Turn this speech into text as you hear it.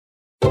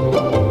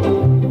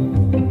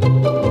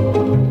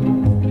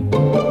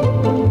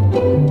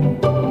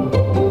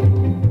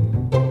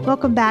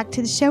Welcome back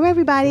to the show,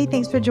 everybody.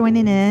 Thanks for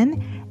joining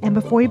in. And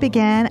before we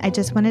begin, I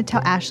just want to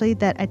tell Ashley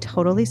that I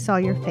totally saw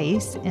your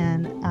face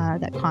in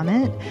that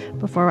comment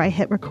before I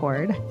hit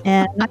record.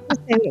 And I'm not going to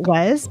say what it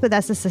was, but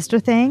that's a sister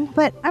thing.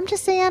 But I'm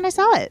just saying I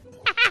saw it.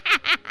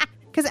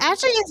 Because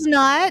Ashley is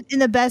not in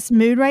the best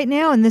mood right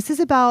now. And this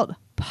is about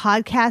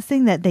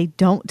podcasting that they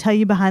don't tell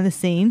you behind the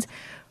scenes.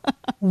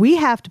 We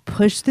have to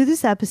push through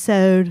this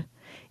episode,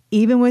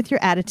 even with your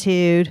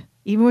attitude,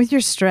 even with your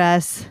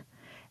stress,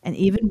 and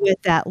even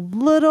with that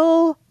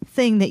little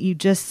thing that you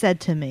just said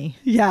to me.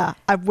 Yeah,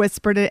 I've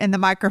whispered it in the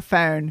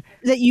microphone.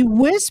 That you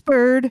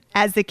whispered.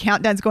 As the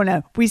countdown's going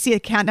on. We see a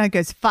countdown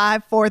goes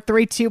 5, 4,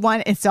 3, 2,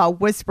 1. And so I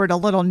whispered a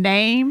little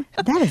name.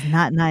 That is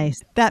not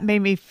nice. That made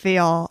me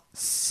feel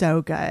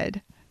so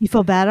good. You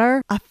feel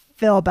better? I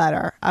feel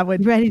better. You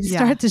ready to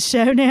start the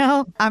show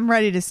now? I'm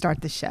ready to start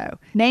the show.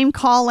 Name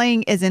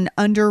calling is an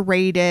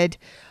underrated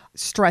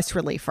stress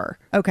reliever.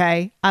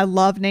 Okay. I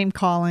love name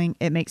calling.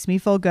 It makes me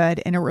feel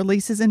good and it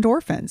releases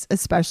endorphins,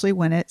 especially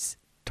when it's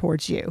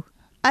towards you.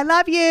 I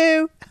love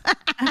you.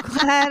 I'm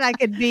glad I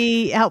could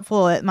be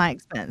helpful at my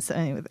expense.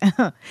 Anyway,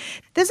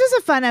 this is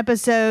a fun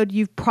episode.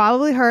 You've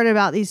probably heard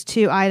about these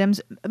two items,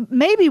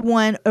 maybe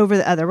one over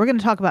the other. We're going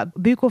to talk about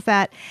Buccal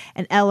Fat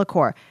and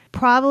Ellacor.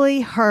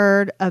 Probably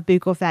heard of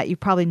Buccal Fat. You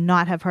probably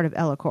not have heard of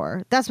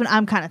Ellacor. That's what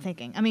I'm kind of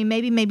thinking. I mean,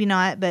 maybe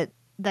not, but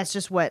that's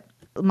just what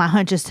my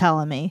hunch is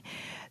telling me.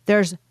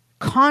 There's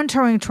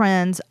contouring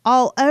trends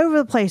all over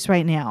the place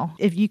right now.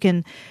 If you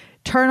can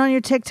turn on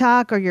your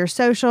TikTok or your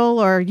social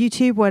or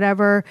YouTube,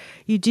 whatever,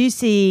 you do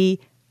see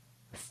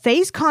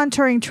face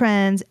contouring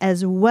trends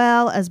as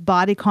well as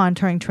body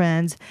contouring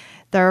trends.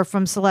 They're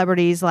from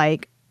celebrities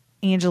like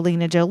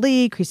Angelina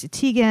Jolie, Chrissy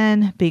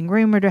Teigen, being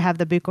rumored to have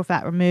the buccal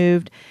fat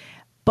removed.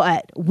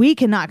 But we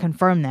cannot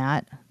confirm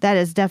that. That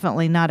is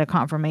definitely not a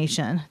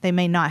confirmation. They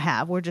may not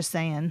have. We're just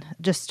saying,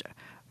 just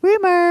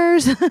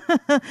rumors.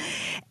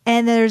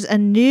 And there's a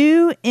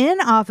new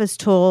in-office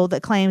tool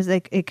that claims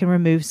that it can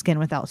remove skin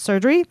without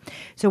surgery.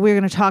 So we're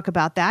going to talk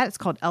about that. It's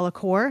called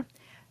Ellacor.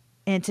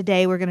 And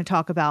today we're going to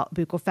talk about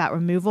buccal fat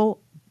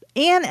removal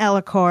and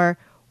Ellacor.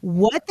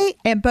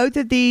 And both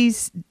of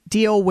these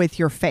deal with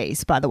your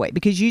face, by the way,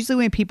 because usually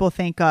when people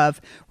think of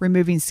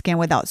removing skin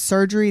without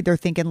surgery, they're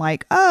thinking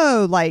like,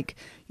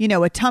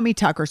 a tummy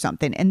tuck or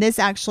something. And this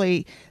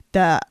actually,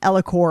 the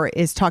Ellacor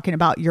is talking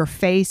about your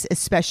face,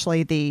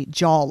 especially the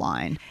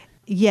jawline.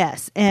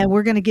 Yes. And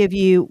we're going to give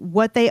you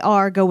what they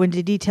are, go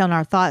into detail on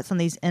our thoughts on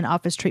these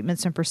in-office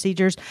treatments and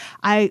procedures.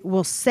 I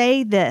will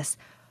say this,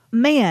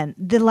 man,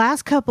 the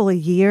last couple of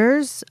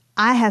years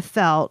I have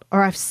felt,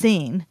 or I've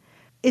seen,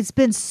 it's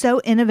been so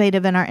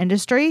innovative in our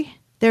industry.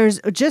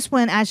 There's just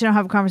when Ashley and I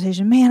have a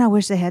conversation, man, I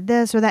wish they had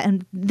this or that.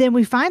 And then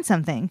we find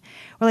something.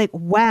 We're like,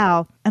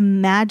 wow,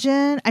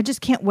 imagine. I just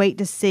can't wait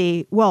to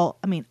see. Well,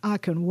 I mean, I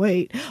can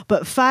wait.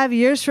 But 5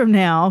 years from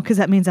now, because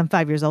that means I'm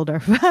 5 years older,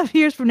 5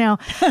 years from now,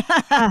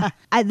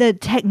 the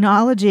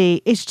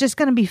technology, it's just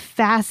going to be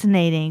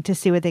fascinating to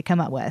see what they come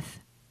up with.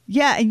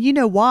 Yeah. And you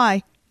know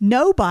why?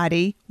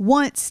 Nobody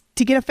wants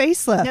to get a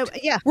facelift. No,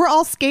 yeah. We're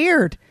all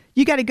scared.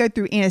 You got to go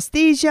through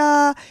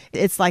anesthesia.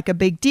 It's like a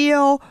big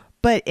deal.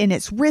 And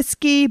it's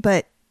risky,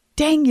 but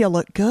dang, you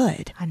look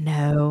good. I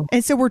know.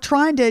 And so we're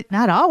trying to...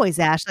 Not always,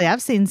 Ashley.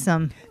 I've seen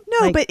some...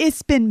 No, but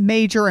it's been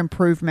major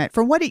improvement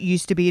from what it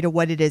used to be to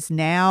what it is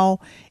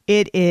now.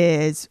 It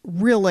is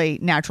really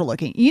natural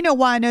looking. You know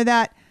why I know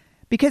that?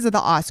 Because of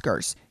the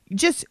Oscars.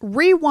 Just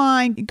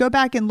rewind, go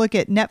back and look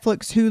at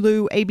Netflix,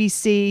 Hulu,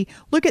 ABC.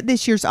 Look at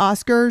this year's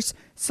Oscars.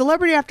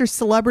 Celebrity after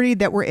celebrity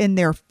that were in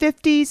their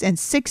 50s and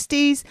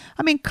 60s.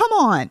 I mean, come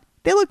on.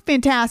 They look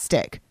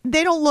fantastic.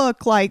 They don't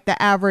look like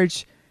the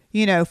average,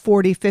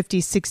 40, 50,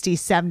 60,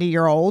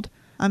 70-year-old.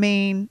 I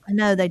mean...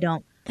 No, they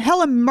don't.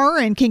 Helen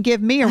Mirren can give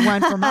me a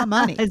run for my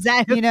money.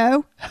 Exactly.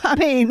 I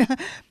mean,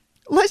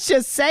 let's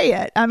just say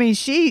it. I mean,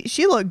 she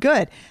looked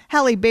good.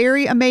 Halle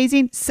Berry,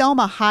 amazing.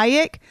 Selma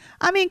Hayek.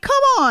 I mean,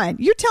 come on.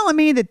 You're telling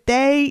me that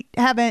they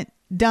haven't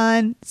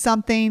done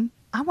something?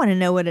 I want to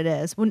know what it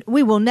is.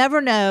 We will never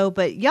know,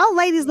 but y'all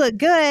ladies look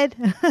good.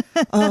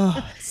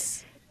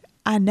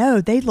 I know.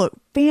 They look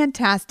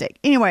fantastic.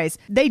 Anyways,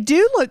 they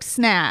do look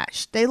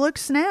snatched. I want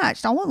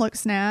to look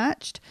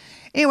snatched.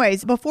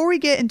 Anyways, before we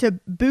get into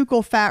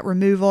buccal fat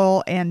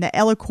removal and the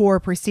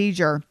Ellacor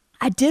procedure,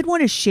 I did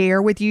want to share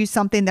with you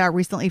something that I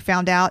recently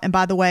found out. And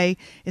by the way,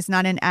 it's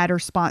not an ad or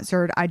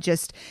sponsored.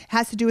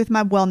 Has to do with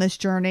my wellness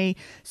journey.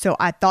 So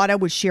I thought I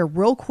would share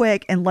real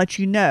quick and let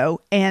you know.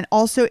 And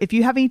also, if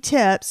you have any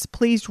tips,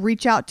 please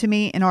reach out to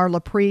me in our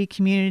LaPree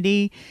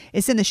community.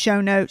 It's in the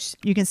show notes.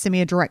 You can send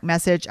me a direct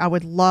message. I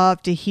would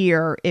love to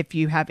hear if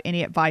you have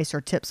any advice or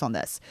tips on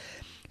this.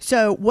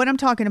 So what I'm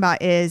talking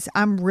about is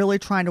I'm really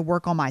trying to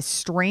work on my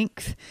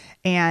strength.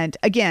 And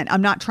again,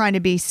 I'm not trying to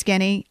be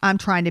skinny. I'm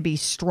trying to be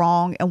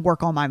strong and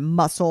work on my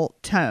muscle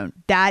tone.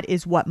 That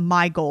is what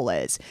my goal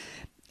is.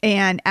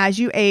 And as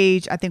you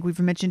age, I think we've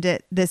mentioned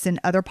this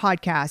in other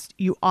podcasts,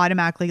 you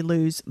automatically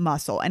lose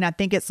muscle. And I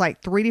think it's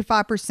like 3 to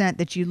 5%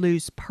 that you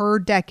lose per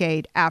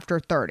decade after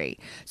 30.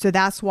 So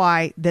that's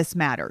why this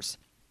matters.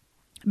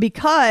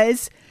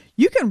 Because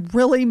you can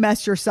really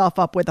mess yourself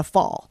up with a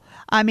fall.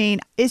 I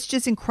mean, it's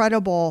just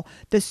incredible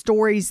the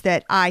stories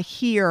that I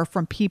hear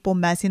from people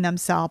messing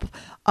themselves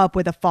up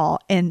with a fall.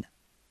 And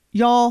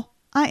y'all,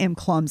 I am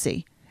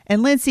clumsy.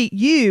 And Lindsay,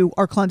 you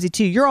are clumsy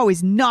too. You're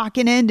always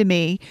knocking into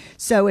me.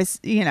 So it's,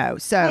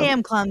 so I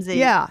am clumsy.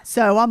 Yeah.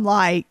 So I'm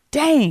like,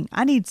 dang,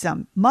 I need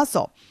some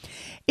muscle.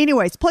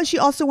 Anyways, plus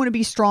you also want to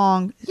be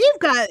strong.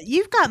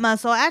 You've got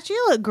muscle. Ashley,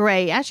 you look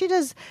great. Ashley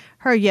does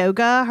her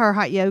yoga, her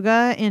hot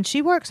yoga, and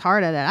she works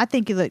hard at it. I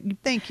think you look.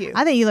 Thank you.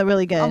 I think you look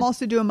really good. I'm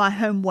also doing my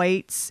home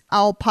weights.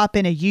 I'll pop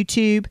in a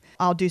YouTube.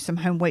 I'll do some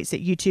home weights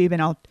at YouTube,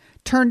 and I'll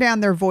turn down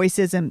their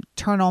voices and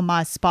turn on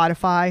my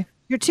Spotify.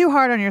 You're too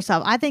hard on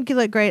yourself. I think you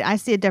look great. I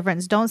see a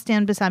difference. Don't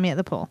stand beside me at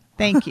the pool.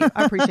 Thank you.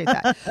 I appreciate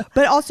that.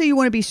 But also you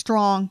want to be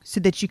strong so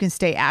that you can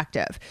stay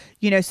active,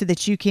 so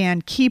that you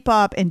can keep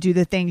up and do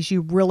the things you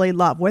really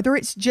love, whether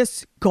it's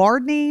just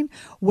gardening,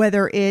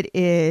 whether it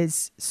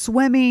is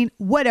swimming,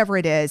 whatever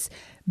it is.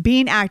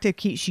 Being active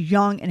keeps you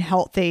young and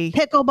healthy.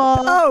 Pickleball.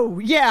 Oh,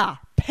 yeah.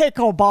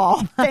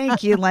 Pickleball.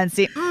 Thank you,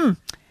 Lindsay.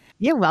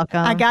 You're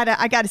welcome. I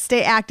gotta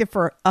stay active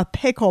for a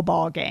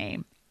pickleball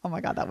game. Oh my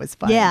God, that was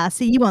fun. Yeah,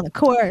 see you on the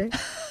court.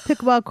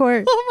 Pickleball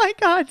court. Oh my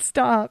God,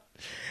 stop.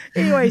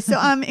 Anyway, so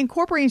I'm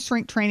incorporating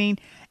strength training.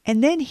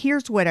 And then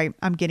here's what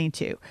I'm getting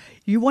to.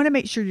 You want to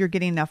make sure you're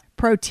getting enough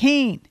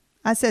protein.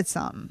 I said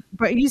something.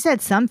 But you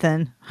said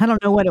something. I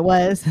don't know what it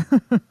was.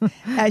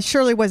 It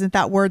surely wasn't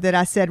that word that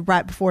I said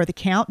right before the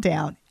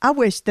countdown. I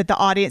wish that the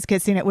audience could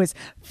have seen it was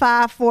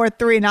 5, 4,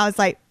 3. And I was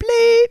like,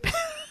 bleep.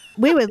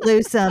 We would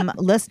lose some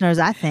listeners,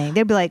 I think.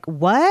 They'd be like,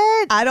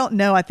 what? I don't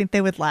know. I think they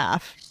would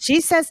laugh.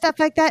 She says stuff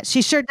like that.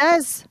 She sure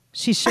does.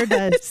 She sure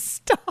does.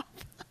 Stop.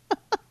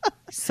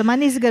 Somebody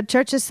needs to go to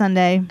church this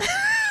Sunday.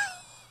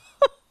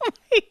 Oh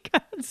my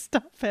God,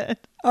 stop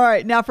it. All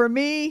right. Now for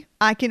me,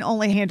 I can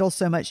only handle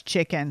so much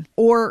chicken,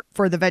 or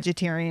for the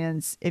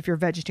vegetarians, if you're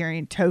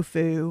vegetarian,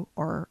 tofu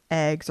or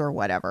eggs or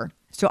whatever.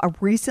 So I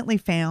recently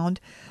found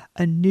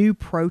a new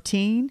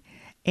protein,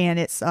 and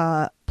it's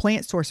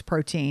plant source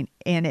protein,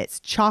 and it's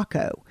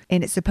Choco,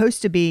 and it's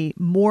supposed to be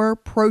more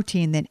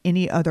protein than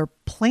any other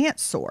plant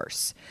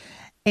source.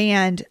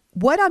 And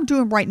what I'm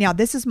doing right now,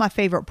 this is my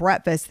favorite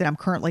breakfast that I'm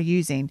currently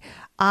using.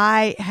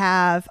 I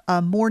have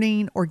a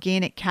morning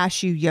organic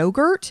cashew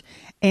yogurt,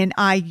 and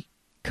I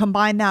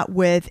combine that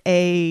with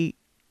a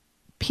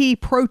pea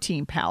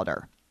protein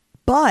powder.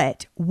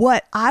 But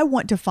what I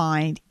want to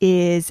find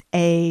is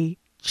a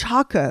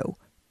Choco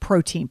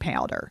protein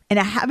powder, and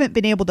I haven't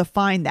been able to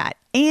find that.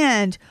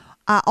 And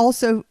I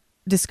also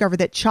discovered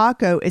that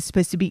Choco is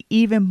supposed to be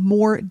even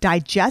more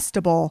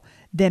digestible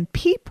than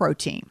pea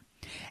protein.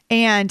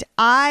 And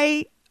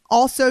I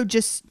also,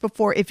 just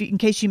before, in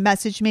case you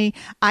message me,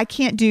 I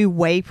can't do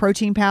whey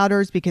protein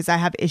powders because I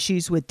have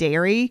issues with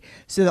dairy.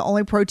 So the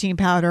only protein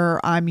powder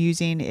I'm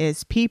using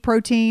is pea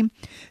protein.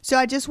 So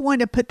I just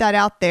wanted to put that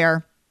out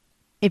there.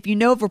 If you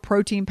know of a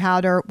protein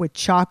powder with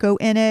Choco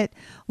in it,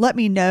 let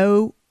me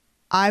know.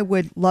 I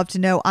would love to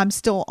know. I'm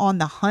still on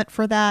the hunt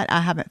for that. I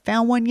haven't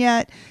found one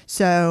yet.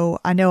 So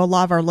I know a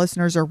lot of our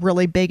listeners are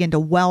really big into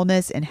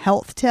wellness and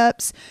health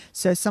tips.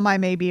 So somebody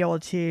may be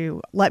able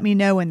to let me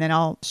know, and then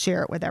I'll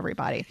share it with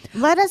everybody.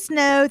 Let us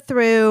know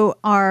through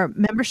our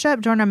membership.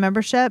 Join our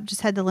membership.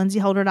 Just head to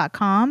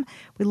lindsayholder.com.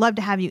 We'd love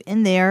to have you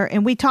in there,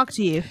 and we talk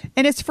to you.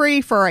 And it's free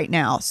for right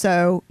now.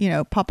 So,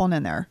 pop on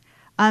in there.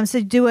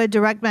 So do a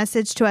direct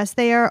message to us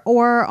there,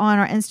 or on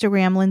our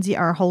Instagram, Lindsay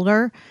R.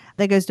 Holder.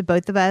 That goes to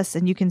both of us,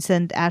 and you can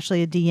send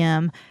Ashley a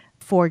DM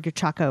for your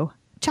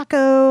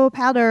Choco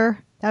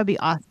powder. That would be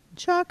awesome.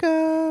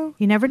 Choco.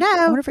 You never know.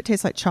 I wonder if it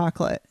tastes like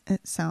chocolate.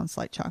 It sounds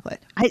like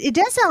chocolate. It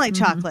does sound like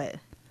chocolate.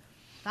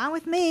 Fine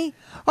with me.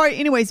 All right.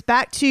 Anyways,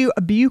 back to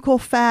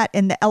buccal fat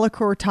and the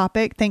Ellacor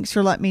topic. Thanks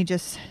for letting me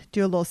just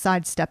do a little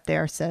sidestep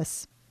there,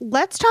 sis.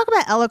 Let's talk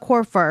about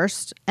Ellacor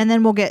first, and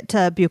then we'll get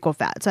to buccal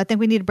fat. So I think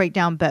we need to break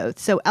down both.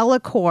 So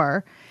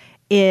Ellacor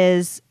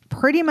is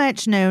pretty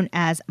much known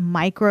as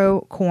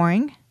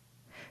micro-coring.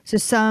 So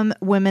some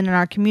women in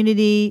our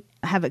community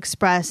have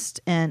expressed,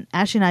 and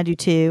Ashley and I do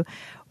too,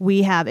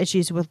 we have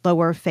issues with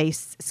lower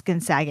face skin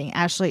sagging.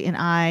 Ashley and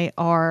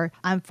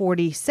I'm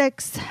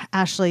 46.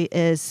 Ashley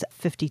is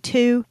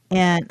 52.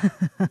 And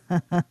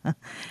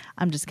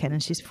I'm just kidding.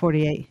 She's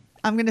 48.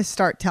 I'm going to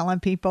start telling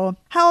people,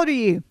 how old are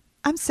you?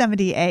 I'm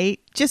 78,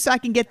 just so I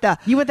can get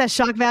You want that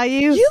shock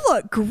value? You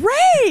look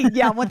great.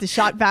 Yeah, I want the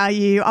shock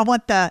value. I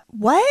want the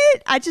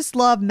what? I just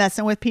love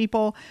messing with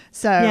people.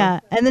 So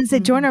yeah, and then say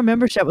join our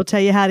membership. We'll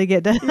tell you how to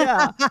get to.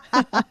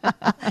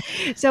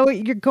 Yeah. So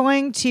you're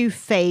going to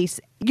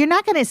face. You're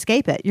not going to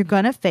escape it. You're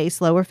going to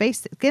face lower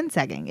face skin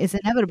sagging. It's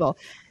inevitable.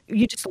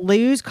 You just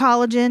lose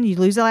collagen, you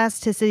lose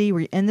elasticity,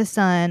 we're in the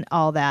sun,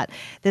 all that.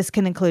 This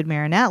can include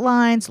marionette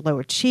lines,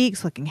 lower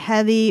cheeks, looking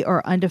heavy,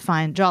 or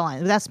undefined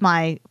jawline. That's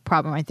my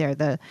problem right there,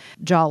 the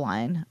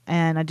jawline.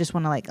 And I just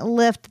want to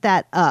lift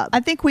that up. I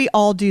think we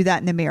all do that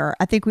in the mirror.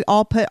 I think we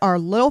all put our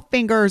little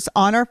fingers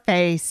on our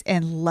face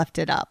and lift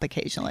it up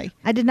occasionally.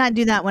 I did not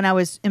do that when I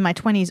was in my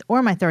 20s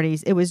or my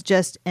 30s. It was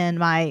just in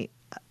my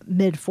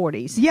mid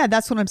 40s. Yeah,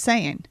 that's what I'm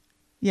saying.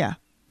 Yeah.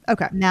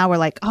 Okay. Now we're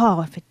like,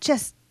 oh, if it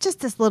just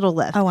this little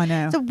lift. Oh, I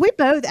know. So we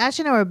both,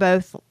 Ashley and I were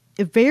both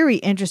very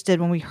interested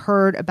when we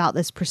heard about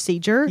this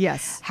procedure.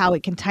 Yes. How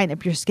it can tighten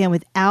up your skin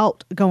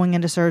without going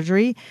into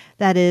surgery.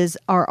 That is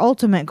our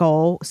ultimate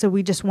goal. So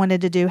we just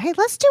wanted to do, hey,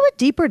 let's do a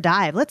deeper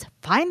dive. Let's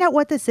find out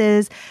what this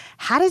is.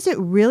 How does it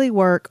really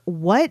work?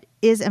 What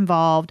is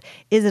involved?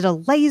 Is it a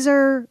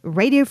laser,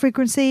 radio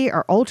frequency,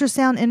 or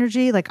ultrasound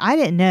energy? Like, I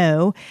didn't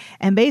know.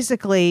 And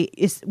basically,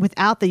 it's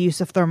without the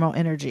use of thermal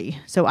energy.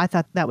 So I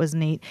thought that was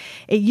neat.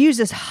 It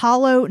uses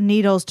hollow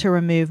needles to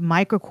remove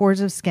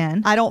microcores of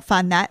skin. I don't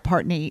find that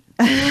part neat.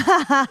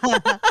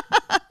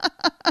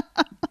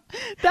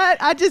 That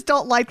I just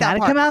don't like that Gotta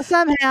part. come out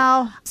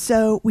somehow.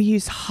 So we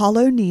use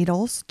hollow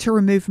needles to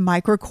remove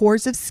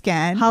microcores of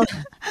skin.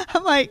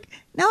 I'm like,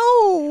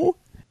 no.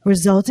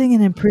 Resulting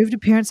in improved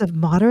appearance of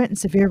moderate and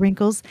severe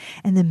wrinkles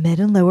in the mid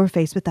and lower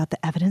face without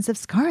the evidence of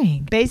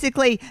scarring.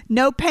 Basically,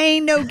 no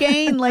pain, no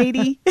gain,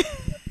 lady.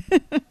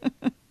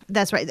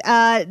 That's right.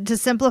 To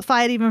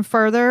simplify it even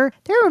further,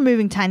 they're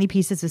removing tiny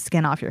pieces of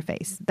skin off your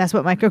face. That's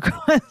what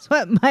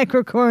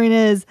microcoring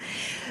is.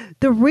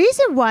 The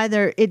reason why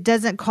it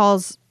doesn't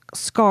cause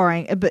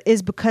scarring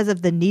is because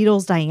of the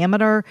needle's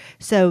diameter.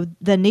 So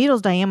the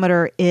needle's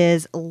diameter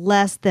is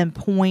less than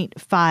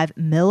 0.5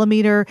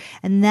 millimeter,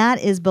 and that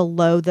is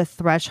below the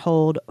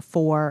threshold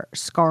for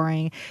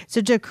scarring. So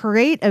to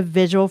create a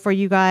visual for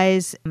you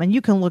guys, and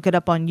you can look it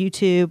up on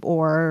YouTube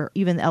or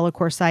even the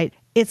Ellacor site,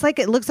 it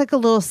looks like a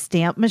little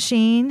stamp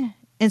machine.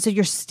 And so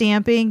you're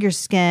stamping your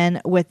skin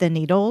with the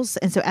needles.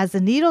 And so as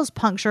the needles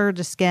puncture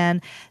the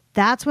skin,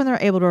 that's when they're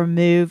able to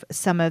remove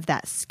some of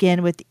that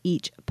skin with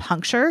each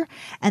puncture.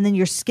 And then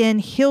your skin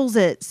heals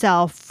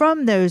itself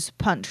from those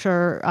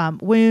puncture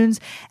wounds.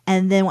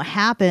 And then what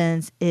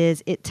happens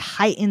is it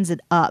tightens it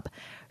up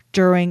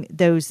during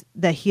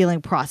the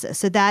healing process.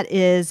 So that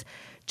is,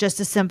 just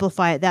to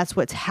simplify it, that's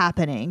what's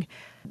happening.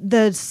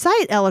 The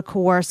site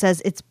Ellacor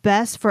says it's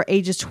best for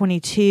ages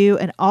 22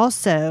 and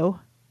also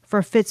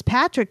for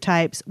Fitzpatrick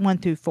types 1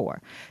 through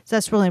 4. So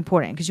that's really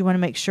important because you want to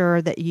make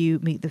sure that you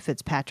meet the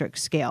Fitzpatrick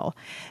scale.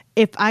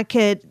 If I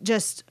could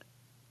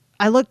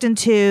I looked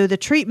into the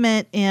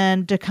treatment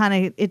and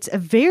it's a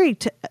very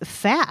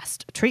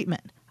fast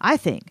treatment, I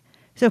think.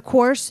 So of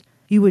course,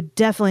 you would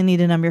definitely need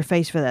to numb your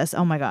face for this.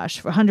 Oh my gosh,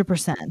 for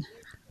 100%.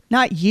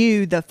 Not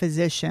you, the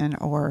physician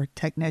or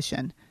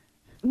technician.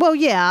 Well,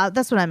 yeah,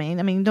 that's what I mean.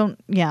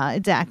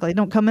 Exactly.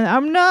 Don't come in,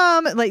 I'm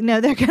numb. Like,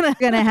 no, they're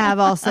gonna have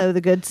also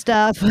the good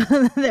stuff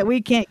that we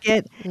can't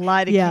get.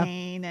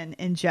 Lidocaine and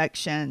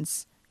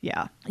injections.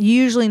 Yeah.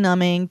 Usually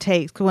numbing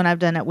takes, when I've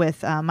done it with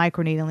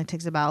microneedling,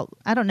 takes about,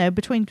 I don't know,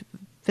 between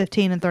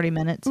 15 and 30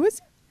 minutes.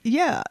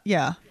 Yeah.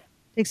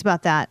 Takes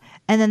about that.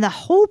 And then the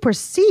whole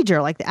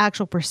procedure, like the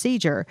actual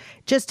procedure,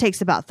 just takes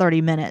about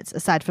 30 minutes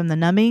aside from the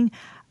numbing.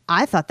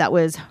 I thought that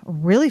was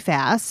really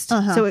fast.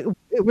 Uh-huh. So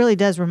it really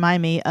does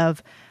remind me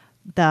of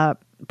the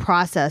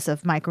process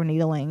of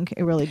microneedling.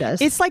 It really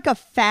does. It's like a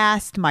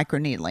fast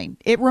microneedling.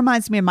 It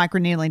reminds me of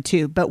microneedling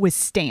too, but with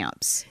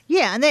stamps.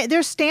 Yeah, and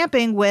they're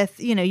stamping with,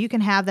 you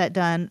can have that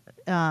done.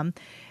 It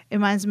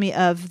reminds me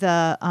of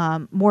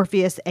the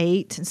Morpheus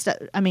 8 and stuff.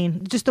 I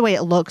mean, just the way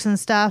it looks and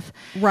stuff.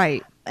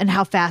 Right. And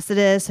how fast it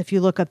is. If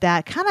you look up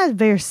that, kind of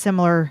very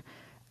similar,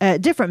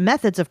 different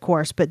methods, of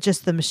course, but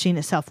just the machine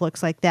itself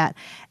looks like that.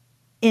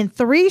 In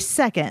 3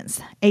 seconds,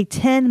 a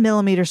 10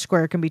 millimeter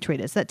square can be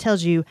treated. So that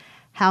tells you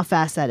how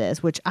fast that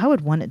is, which I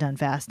would want it done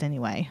fast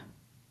anyway.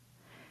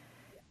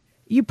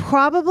 You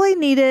probably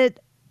need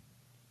it.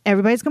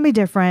 Everybody's going to be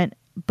different,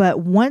 but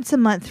once a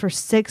month for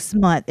 6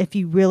 months if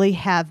you really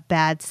have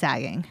bad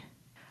sagging.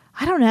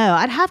 I don't know.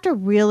 I'd have to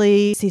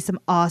really see some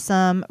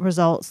awesome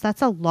results.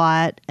 That's a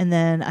lot. And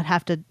then I'd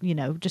have to,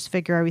 just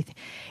figure everything.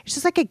 It's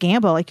just like a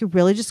gamble. Like, you're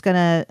really just going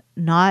to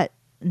not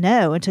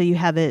know until you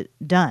have it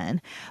done.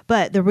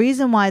 But the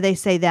reason why they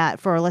say that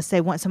for, let's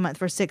say, once a month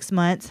for 6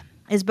 months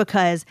is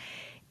because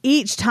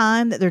each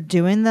time that they're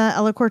doing the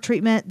Ellacor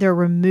treatment, they're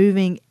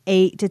removing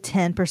 8 to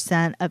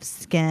 10% of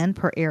skin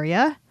per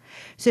area.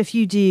 So if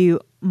you do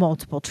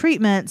multiple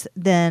treatments,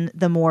 then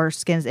the more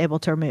skin is able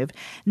to remove.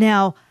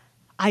 Now,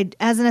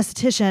 as an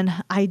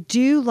esthetician, I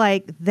do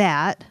like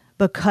that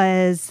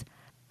because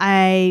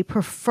I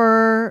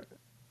prefer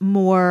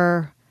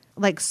more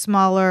like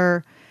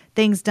smaller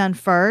things done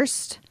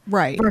first,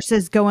 right?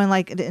 Versus going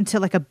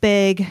into a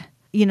big,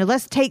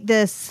 let's take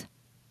this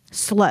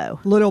slow,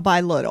 little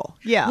by little.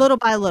 Yeah, little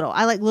by little.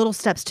 I like little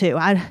steps too.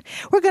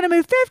 We're going to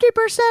move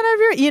 50%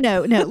 of your,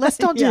 no, let's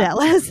don't do that.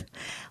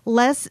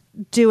 Let's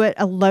do it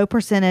a low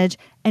percentage,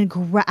 and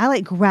I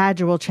like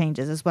gradual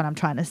changes is what I'm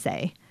trying to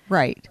say.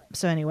 Right.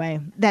 So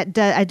anyway,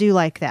 I do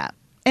like that.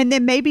 And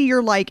then maybe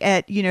you're like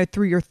at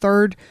through your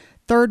third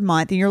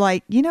month and you're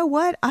like, you know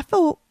what?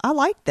 I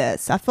like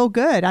this. I feel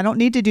good. I don't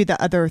need to do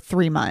the other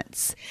 3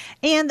 months.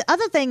 And the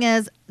other thing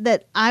is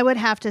that I would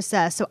have to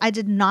assess. So I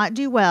did not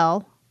do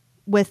well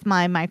with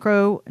my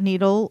micro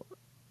needle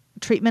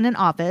treatment in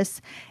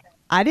office.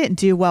 I didn't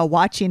do well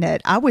watching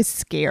it. I was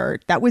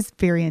scared. That was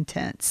very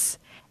intense.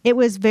 It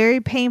was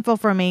very painful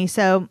for me.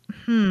 So,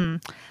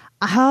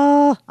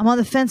 Oh, I'm on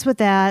the fence with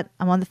that.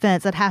 I'm on the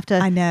fence.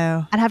 I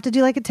know. I'd have to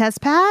do like a test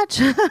patch.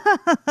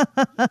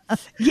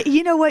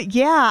 You know what?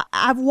 Yeah,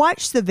 I've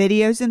watched the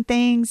videos and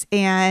things,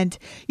 and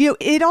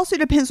it also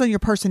depends on your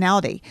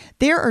personality.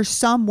 There are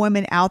some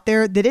women out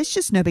there that it's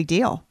just no big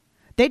deal.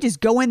 They just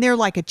go in there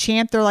like a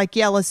champ. They're like,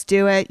 yeah, let's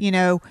do it.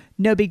 No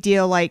big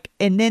deal. Like,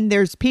 and then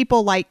there's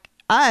people like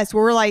us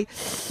where we're like,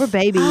 we're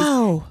babies.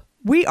 Oh,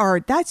 we are.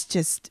 That's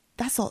a.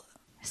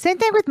 Same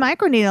thing with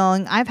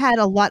microneedling. I've had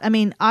a lot. I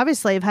mean,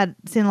 obviously,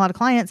 seen a lot of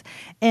clients,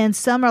 and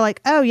some are like,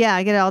 "Oh yeah,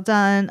 I get it all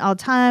done all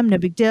the time, no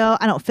big deal.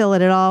 I don't feel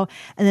it at all."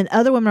 And then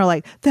other women are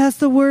like, "That's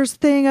the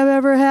worst thing I've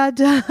ever had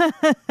done."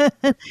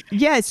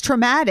 Yeah, it's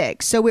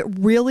traumatic. So it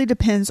really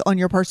depends on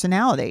your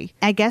personality.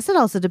 I guess it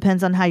also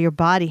depends on how your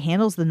body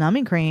handles the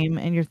numbing cream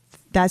and your.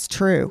 That's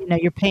true.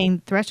 Your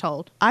pain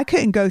threshold. I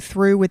couldn't go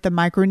through with the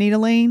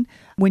microneedling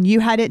when you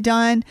had it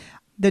done.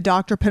 The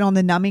doctor put on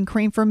the numbing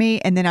cream for me,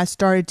 and then I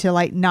started to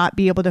like not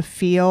be able to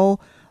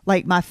feel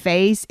like my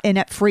face, and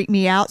it freaked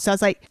me out. So I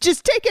was like,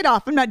 just take it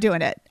off. I'm not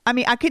doing it. I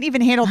mean, I couldn't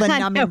even handle the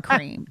numbing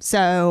cream.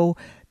 So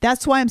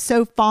that's why I'm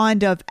so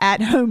fond of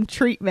at-home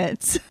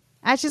treatments.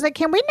 And she's like,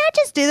 can we not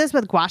just do this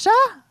with gua sha?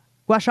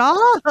 Gua sha?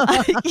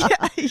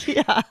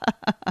 Yeah.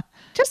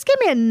 Just give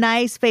me a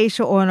nice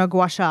facial oil and a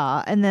gua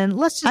sha, and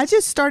then I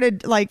just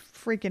started like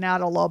freaking out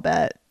a little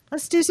bit.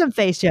 Let's do some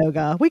face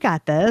yoga. We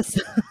got this.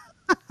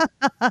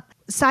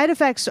 Side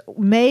effects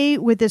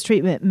with this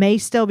treatment may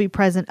still be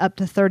present up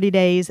to 30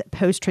 days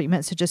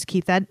post-treatment. So just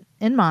keep that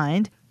in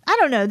mind. I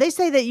don't know. They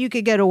say that you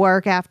could go to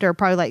work after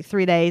probably like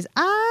 3 days.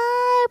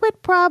 I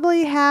would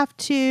probably have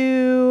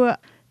to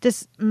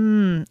just,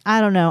 I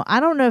don't know.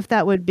 I don't know if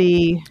that would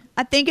be.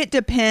 I think it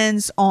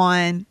depends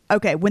on,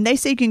 okay, when they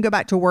say you can go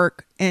back to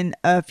work in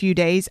a few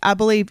days, I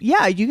believe,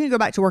 yeah, you can go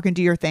back to work and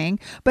do your thing,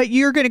 but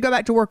you're going to go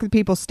back to work with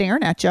people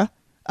staring at you.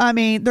 I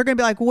mean, they're going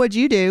to be like, what'd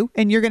you do?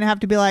 And you're going to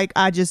have to be like,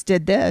 I just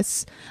did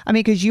this. I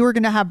mean, because you are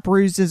going to have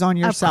bruises on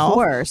yourself. Of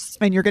course.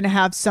 And you're going to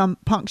have some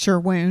puncture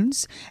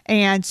wounds.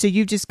 And so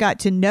you've just got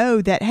to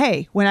know that,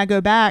 hey, when I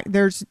go back,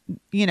 there's,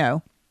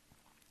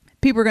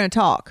 people are going to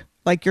talk.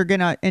 Like you're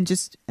going to, and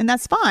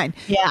that's fine.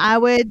 Yeah, I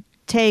would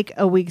take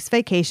a week's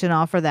vacation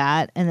off for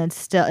that. And then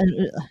still,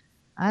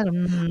 I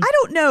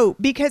don't know,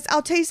 because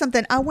I'll tell you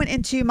something. I went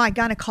into my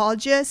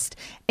gynecologist,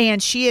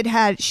 and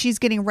she's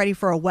getting ready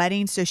for a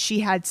wedding. So she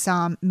had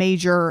some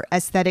major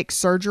aesthetic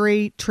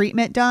surgery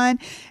treatment done.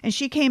 And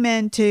she came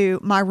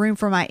into my room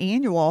for my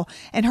annual,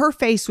 and her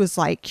face was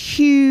like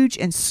huge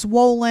and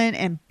swollen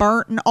and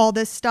burnt and all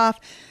this stuff.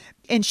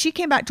 And she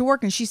came back to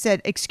work and she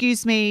said,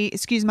 excuse my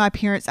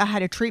appearance. I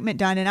had a treatment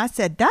done. And I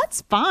said,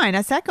 that's fine.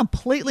 I said, I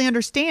completely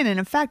understand. And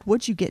in fact,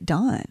 what'd you get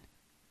done?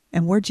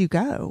 And where'd you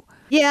go?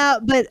 Yeah,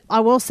 but I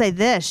will say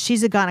this.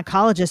 She's a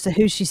gynecologist, so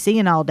who's she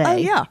seeing all day? Oh,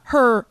 yeah.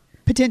 Her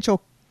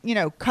potential,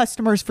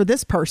 customers for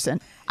this person.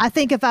 I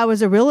think if I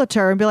was a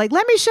realtor and be like,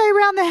 let me show you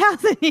around the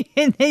house,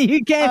 and then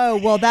you get.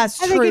 Oh, well, that's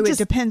true. It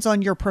depends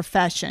on your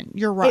profession.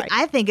 You're right.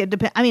 I think it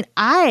depends. I mean,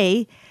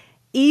 I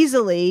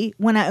easily,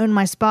 when I owned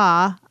my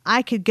spa,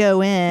 I could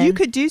go in. You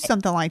could do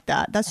something like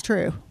that. That's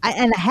true.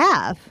 I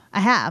have.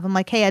 I'm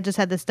like, hey, I just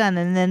had this done.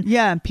 And then.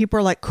 Yeah. And people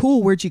are like,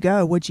 cool. Where'd you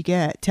go? What'd you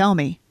get? Tell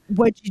me.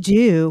 What'd you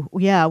do?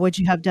 Yeah. What'd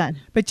you have done?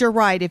 But you're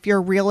right. If you're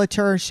a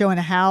realtor showing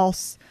a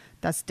house,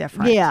 that's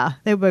different. Yeah.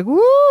 They were like,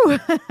 woo,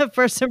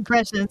 first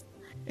impressions.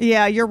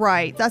 Yeah, you're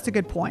right. That's a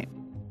good point.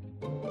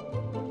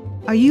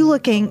 Are you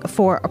looking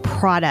for a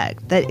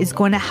product that is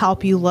going to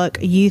help you look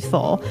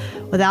youthful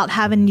without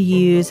having to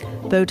use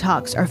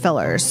Botox or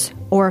fillers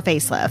or a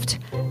facelift?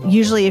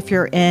 Usually if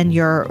you're in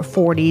your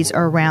 40s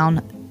or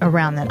around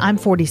then. I'm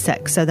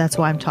 46, so that's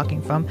why I'm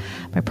talking from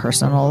my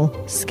personal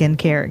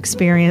skincare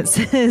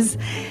experiences.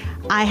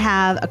 I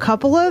have a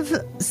couple of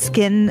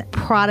skin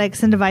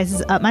products and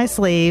devices up my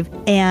sleeve,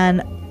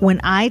 and when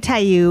I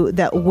tell you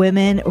that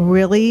women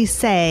really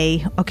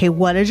say, okay,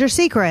 what is your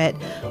secret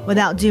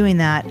without doing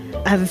that?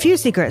 I have a few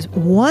secrets.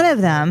 One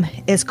of them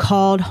is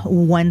called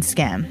One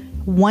Skin.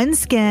 One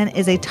Skin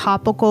is a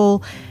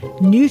topical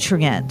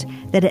nutrient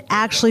that it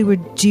actually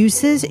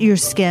reduces your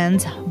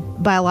skin's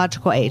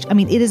biological age. I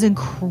mean, it is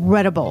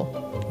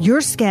incredible. Your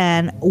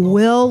skin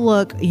will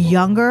look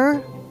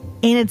younger,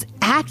 and it's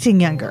acting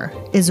younger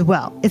as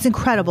well. It's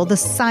incredible. The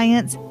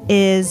science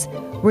is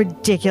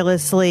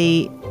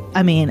ridiculously,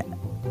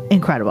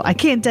 incredible. I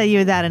can't tell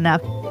you that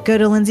enough. Go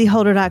to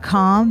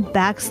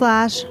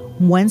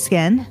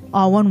lindsayholder.com/OneSkin,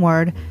 all one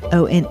word,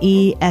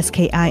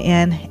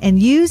 ONESKIN, and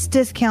use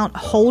discount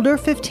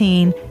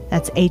HOLDER15,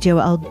 that's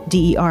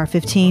HOLDER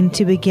 15,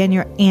 to begin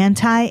your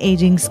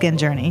anti-aging skin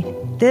journey.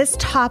 This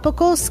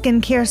topical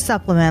skincare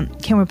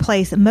supplement can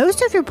replace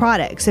most of your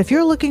products. If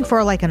you're looking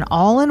for like an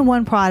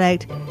all-in-one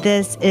product,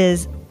 this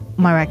is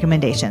my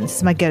recommendation. This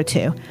is my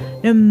go-to.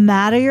 No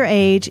matter your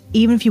age,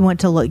 even if you want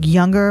to look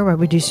younger by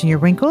reducing your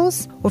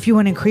wrinkles, or if you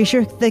want to increase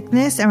your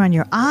thickness around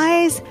your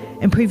eyes,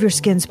 improve your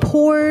skin's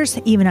pores,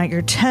 even out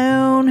your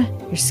tone,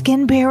 your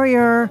skin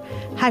barrier,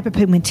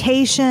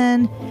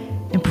 hyperpigmentation,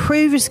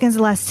 improve your skin's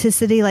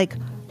elasticity, like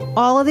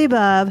all of the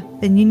above,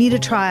 then you need to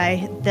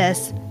try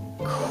this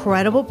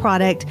incredible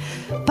product.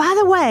 By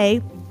the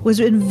way, was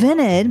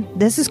invented,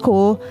 this is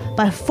cool,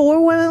 by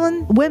 4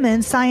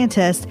 women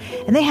scientists,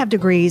 and they have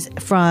degrees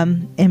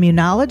from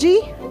immunology,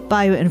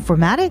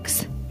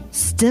 bioinformatics,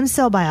 stem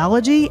cell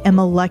biology, and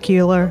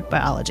molecular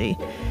biology.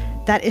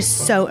 That is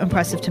so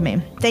impressive to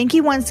me. Thank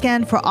you,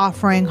 OneSkin, for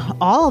offering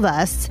all of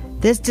us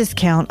this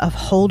discount of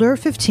Holder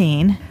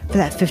 15 for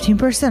that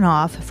 15%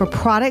 off for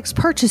products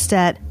purchased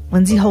at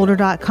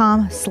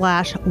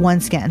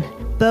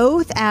lindsayholder.com/OneSkin.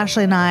 Both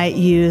Ashley and I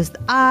use the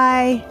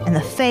eye and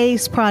the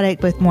face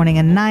product both morning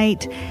and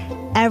night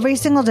every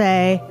single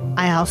day.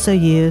 I also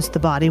use the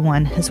body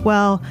one as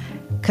well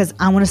because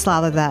I want to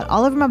slather that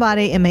all over my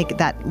body and make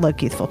that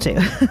look youthful too.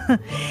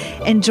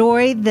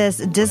 Enjoy this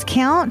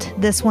discount.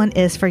 This one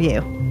is for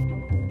you.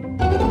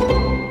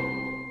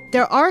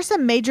 There are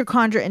some major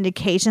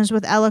contraindications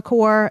with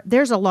Ellacor.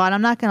 There's a lot.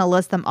 I'm not going to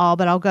list them all,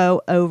 but I'll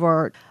go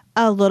over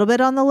a little bit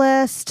on the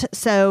list.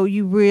 So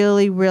you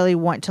really, really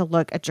want to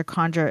look at your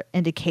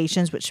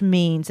contraindications, which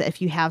means that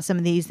if you have some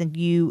of these, then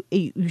you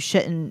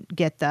shouldn't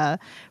get the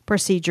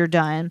procedure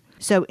done.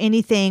 So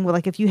anything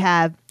like if you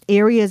have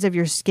areas of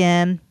your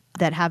skin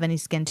that have any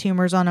skin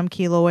tumors on them,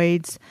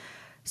 keloids,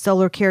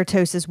 solar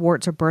keratosis,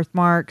 warts, or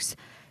birthmarks,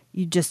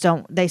 you just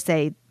they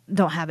say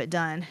don't have it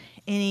done.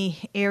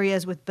 Any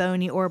areas with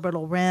bony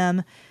orbital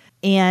rim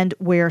and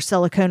where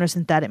silicone or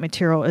synthetic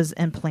material is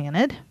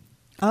implanted.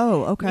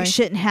 Oh, okay. You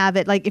shouldn't have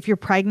it. Like if you're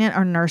pregnant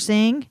or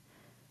nursing,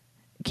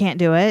 can't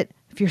do it.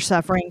 If you're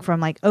suffering from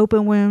like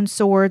open wounds,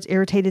 sores,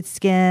 irritated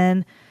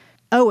skin.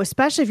 Oh,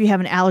 especially if you have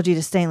an allergy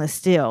to stainless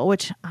steel,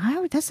 which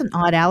that's an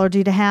odd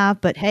allergy to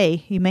have, but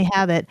hey, you may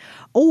have it.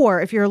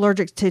 Or if you're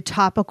allergic to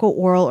topical,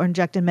 oral, or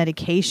injected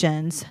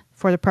medications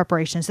for the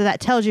preparation. So that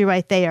tells you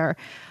right there,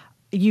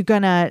 you're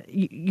gonna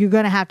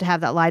have to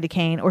have that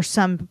lidocaine or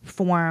some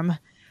form,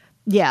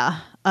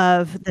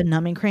 of the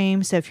numbing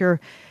cream. So if you're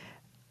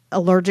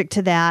allergic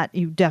to that,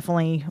 you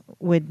definitely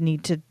would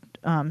need to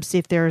see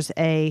if there's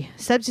a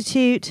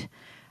substitute.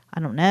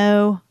 I don't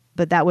know,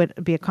 but that would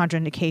be a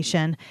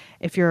contraindication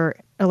if you're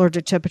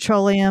allergic to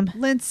petroleum.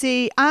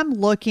 Lindsay, I'm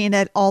looking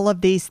at all of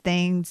these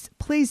things.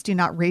 Please do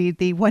not read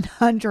the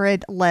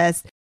 100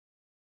 list.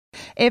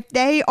 If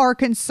they are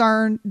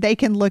concerned, they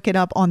can look it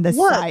up on the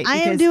site. I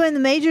am doing the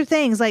major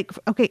things. Like,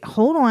 okay,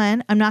 hold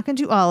on. I'm not going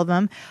to do all of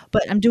them,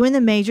 but I'm doing the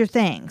major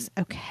things.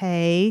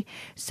 Okay.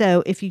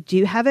 So if you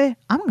do have I'm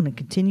going to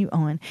continue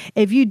on.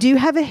 If you do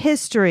have a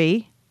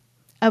history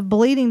of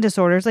bleeding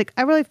disorders, like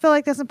I really feel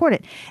like that's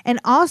important. And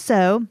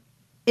also,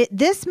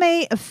 this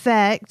may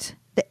affect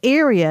the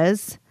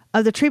areas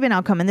of the treatment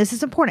outcome. And this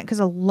is important because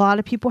a lot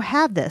of people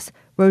have this.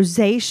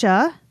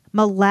 Rosacea,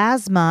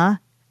 melasma,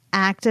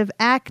 active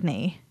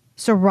acne,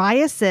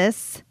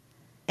 psoriasis,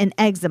 and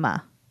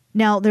eczema.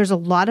 Now, there's a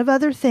lot of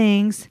other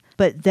things,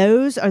 but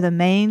those are the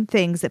main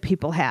things that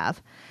people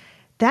have.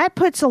 That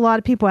puts a lot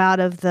of people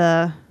out of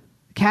the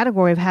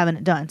category of having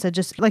it done. So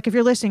just like if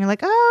you're listening, you're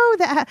like, oh,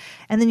 that,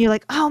 and then you're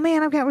like, oh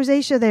man, I've got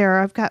rosacea there, or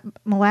I've got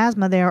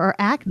melasma there, or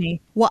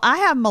acne. Well, I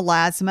have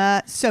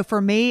melasma, so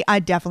for me, I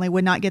definitely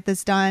would not get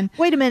this done.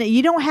 Wait a minute,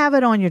 you don't have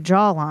it on your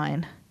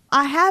jawline.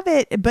 I have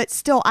it, but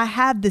still I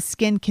have the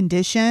skin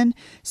condition.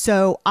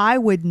 So I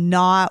would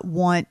not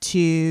want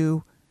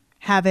to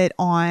have it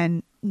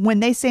on. When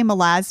they say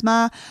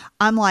melasma,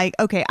 I'm like,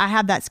 okay, I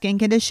have that skin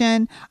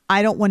condition.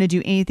 I don't want to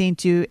do anything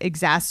to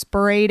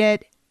exacerbate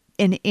it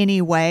in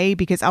any way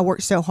because I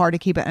work so hard to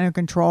keep it under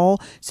control.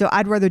 So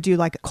I'd rather do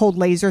like cold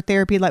laser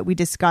therapy like we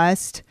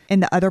discussed in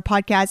the other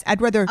podcast.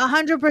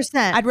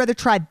 100%. I'd rather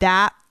try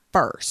that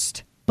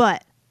first.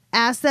 But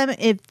ask them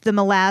if the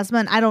melasma,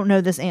 and I don't know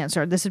this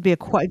answer. This would be a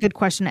good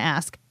question to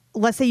ask.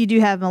 Let's say you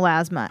do have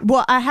melasma.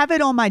 Well, I have it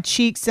on my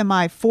cheeks and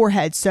my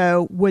forehead.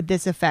 So would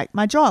this affect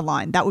my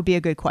jawline? That would be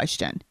a good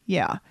question.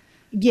 Yeah.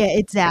 Yeah,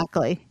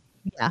 exactly.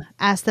 Yeah.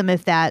 Ask them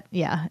if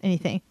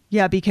anything.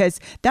 Yeah, because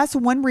that's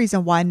one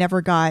reason why I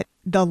never got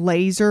the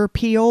laser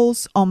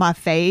peels on my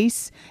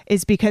face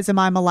is because of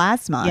my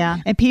melasma. Yeah.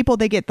 And people,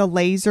 they get the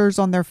lasers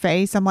on their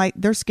face. I'm like,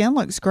 their skin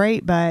looks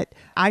great, but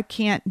I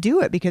can't do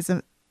it because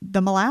of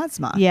the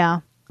melasma. Yeah.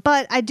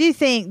 But I do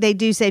think they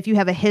do say if you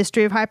have a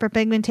history of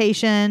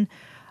hyperpigmentation,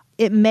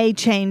 it may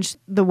change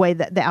the way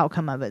that the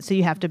outcome of it. So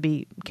you have to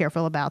be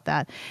careful about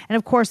that. And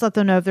of course, let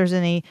them know if there's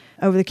any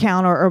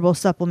over-the-counter herbal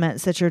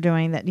supplements that you're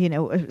doing that,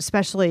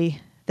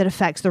 especially that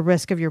affects the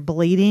risk of your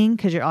bleeding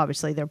because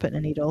they're putting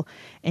a needle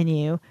in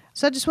you.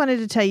 So I just wanted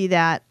to tell you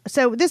that.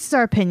 So this is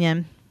our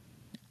opinion.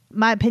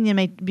 My opinion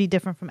may be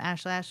different from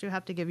Ashley. Ashley, you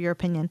have to give your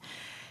opinion.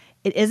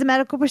 It is a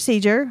medical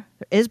procedure.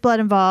 There is blood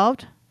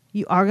involved.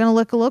 You are going to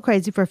look a little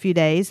crazy for a few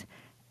days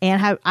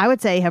and I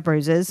would say have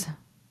bruises.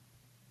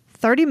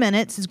 30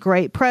 minutes is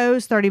great.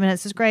 Pros, 30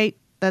 minutes is great.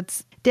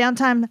 That's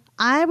downtime.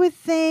 I would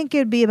think it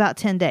would be about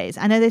 10 days.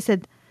 I know they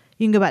said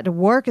you can go back to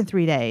work in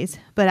 3 days,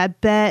 but I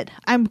bet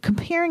I'm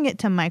comparing it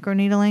to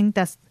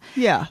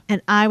microneedling.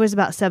 And I was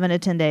about 7 to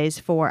 10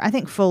 days I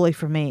think fully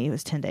for me, it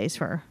was 10 days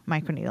for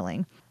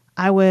microneedling.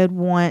 I would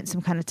want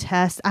some kind of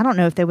test. I don't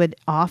know if they would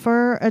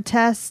offer a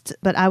test,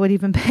 but I would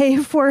even pay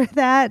for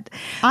that.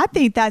 I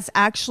think that's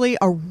actually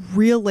a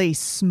really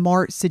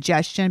smart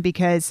suggestion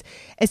because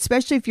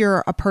especially if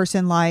you're a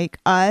person like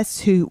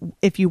us who,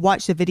 if you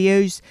watch the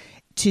videos,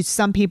 to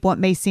some people it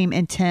may seem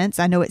intense.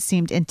 I know it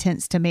seemed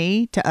intense to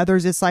me. To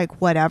others it's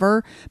like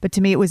whatever, but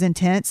to me it was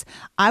intense.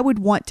 I would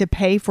want to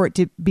pay for it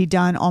to be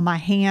done on my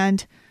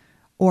hand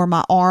or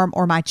my arm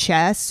or my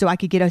chest so I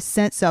could get a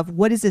sense of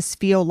what does this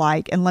feel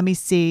like and let me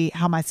see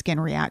how my skin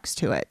reacts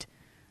to it.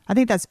 I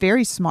think that's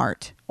very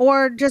smart.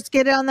 Or just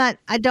get it on that.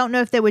 I don't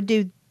know if they would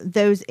do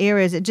those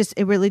areas.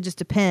 It really just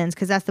depends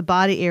because that's the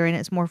body area and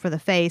it's more for the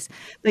face.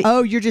 But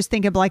oh, you're just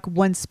thinking of like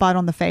one spot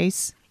on the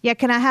face? Yeah.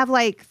 Can I have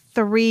like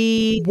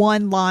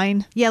one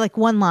line? Yeah, like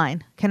one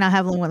line. Can I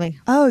have one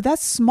line? Oh,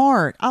 that's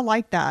smart. I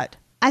like that.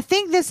 I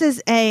think this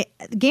is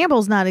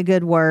gamble's not a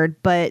good word,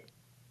 but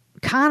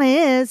kind of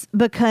is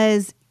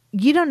because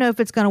you don't know if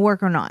it's going to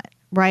work or not,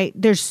 right?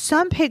 There's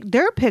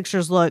their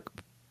pictures look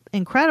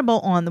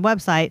incredible on the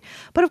website,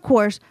 but of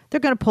course they're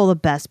going to pull the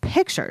best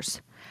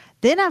pictures.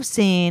 Then I've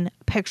seen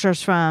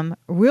pictures from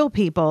real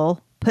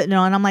people putting it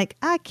on. I'm like,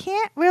 I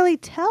can't really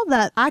tell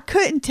that. I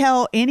couldn't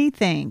tell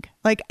anything.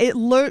 Like it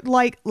looked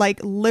like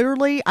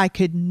literally I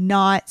could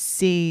not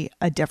see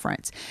a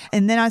difference.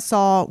 And then I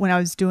saw when I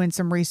was doing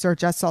some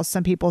research, I saw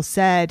some people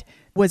said,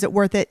 was it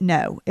worth it?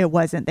 No, it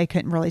wasn't. They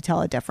couldn't really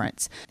tell a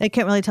difference. They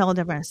couldn't really tell a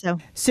difference.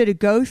 So to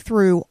go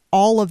through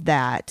all of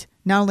that,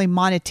 not only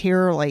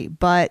monetarily,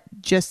 but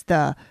just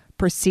the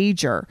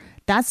procedure,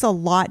 that's a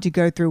lot to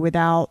go through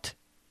without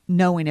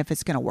knowing if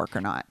it's going to work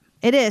or not.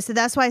 It is. So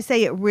that's why I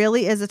say it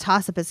really is a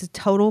toss-up. It's a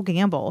total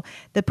gamble.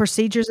 The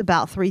procedure is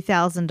about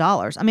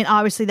 $3,000. I mean,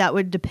 obviously that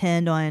would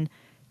depend on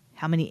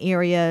how many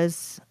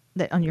areas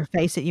that on your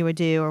face that you would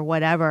do or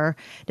whatever.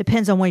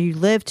 Depends on where you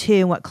live to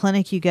and what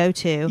clinic you go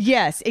to.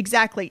 Yes,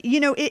 exactly.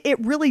 You know, it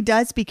really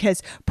does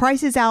because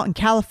prices out in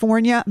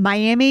California,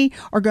 Miami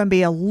are going to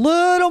be a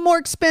little more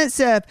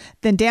expensive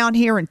than down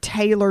here in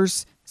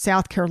Taylor's,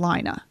 South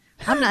Carolina.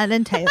 I'm not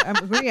in Taylor.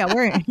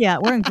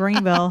 We're in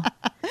Greenville.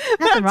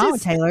 Nothing wrong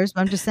with Taylor's, but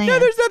I'm just saying. No,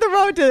 there's nothing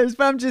wrong with Taylor's,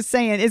 but I'm just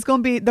saying it's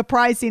going to be, the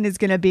pricing is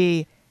going to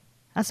be.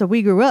 That's where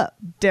we grew up.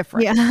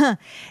 Different. Yeah.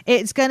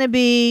 It's going to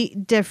be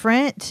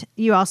different.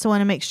 You also want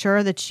to make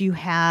sure that you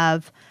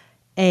have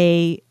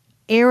a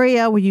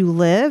area where you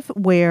live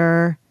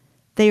where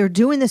they are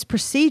doing this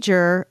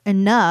procedure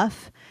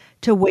enough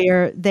to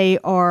where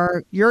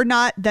you're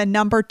not the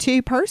number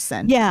 2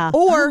 person. Yeah.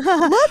 Or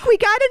look, we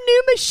got a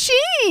new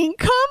machine.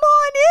 Come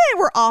on in.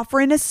 We're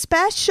offering a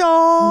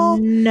special.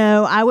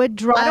 No, I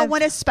don't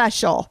want a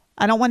special.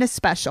 I don't want a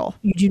special.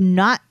 You do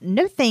not.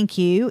 No, thank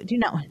you. Do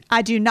not.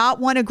 I do not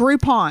want a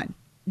Groupon.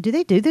 Do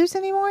they do those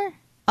anymore?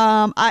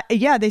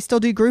 Yeah, they still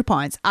do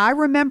Groupons. I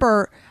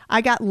remember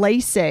I got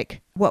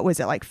LASIK. What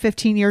was it, like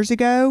 15 years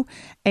ago?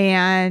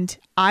 And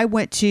I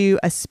went to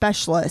a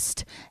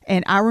specialist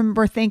and I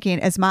remember thinking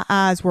as my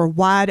eyes were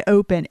wide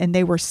open and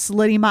they were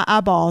slitting my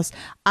eyeballs,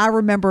 I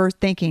remember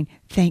thinking,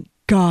 thank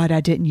God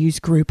I didn't use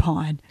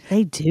Groupon.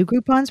 They do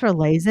Groupons for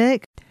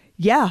LASIK?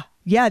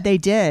 Yeah, they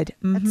did.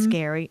 Mm-hmm. That's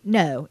scary.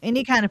 No,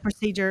 any kind of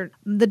procedure.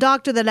 The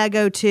doctor that I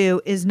go to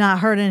is not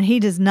hurting. He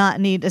does not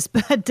need a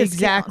discount.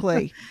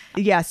 Exactly.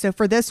 Yeah. So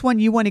for this one,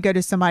 you want to go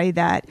to somebody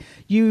that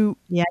you.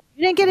 Yeah.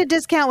 You didn't get a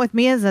discount with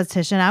me as a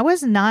esthetician. I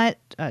was not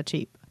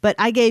cheap, but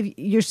I gave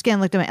your skin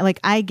looked amazing. Like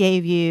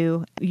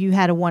you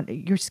had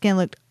your skin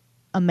looked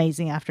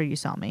amazing after you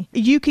saw me.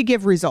 You could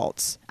give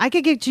results. I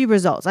could give you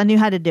results. I knew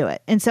how to do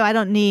it. And so I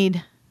didn't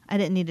need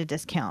a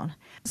discount.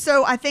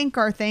 So I think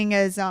our thing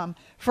is,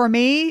 for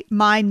me,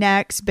 my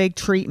next big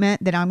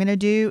treatment that I'm going to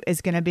do is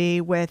going to be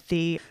with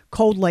the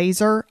cold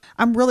laser.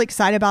 I'm really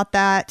excited about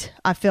that.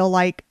 I feel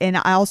like, and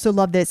I also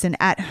love that it's an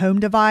at-home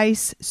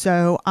device.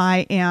 So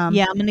I am.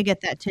 Yeah, I'm going to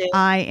get that too.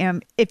 I am.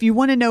 If you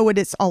want to know what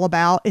it's all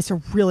about, it's a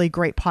really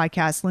great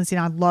podcast. Lindsay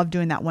and I love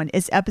doing that one.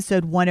 It's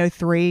episode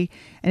 103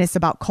 and it's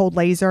about cold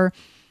laser.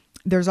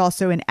 There's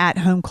also an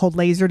at-home cold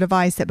laser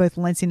device that both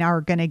Lindsay and I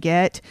are going to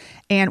get.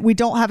 And we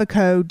don't have a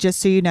code,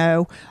 just so you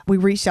know. We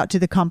reached out to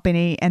the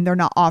company and they're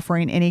not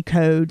offering any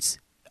codes,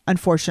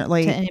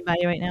 unfortunately. To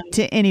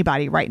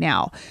anybody right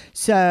now.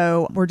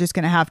 So we're just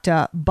going to have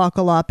to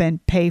buckle up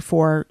and pay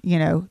for,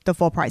 the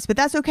full price. But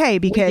that's okay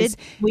because...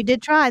 We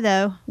did try,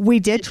 though. We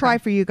did try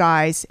for you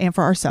guys and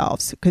for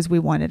ourselves because we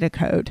wanted a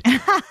code.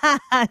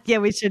 Yeah,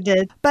 we sure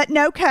did. But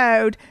no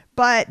code.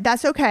 But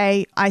that's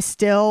okay. I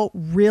still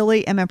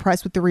really am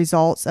impressed with the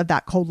results of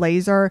that cold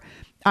laser.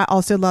 I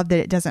also love that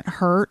it doesn't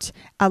hurt.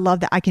 I love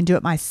that I can do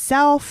it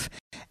myself.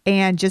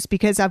 And just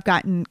because I've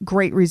gotten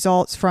great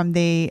results from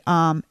the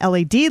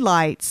LED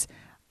lights,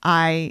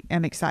 I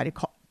am excited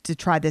to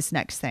try this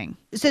next thing.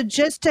 So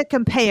just to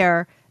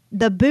compare,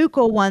 the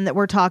Buccal one that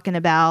we're talking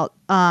about,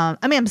 the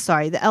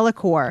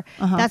Ellacor,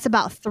 that's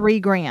about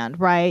 $3,000,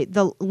 right?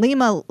 The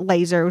Lima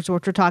laser, which is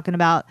what we're talking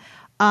about,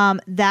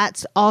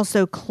 that's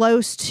also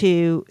close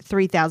to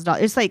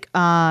 $3,000. It's like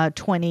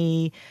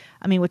 20.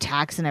 I mean, with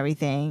tax and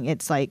everything,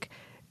 it's like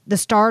the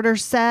starter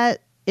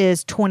set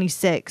is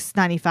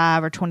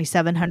 $2,695 or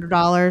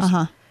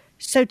 $2,700.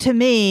 So to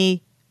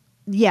me,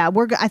 yeah,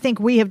 I think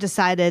we have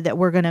decided that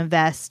we're going to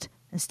invest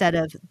instead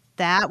of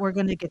that. We're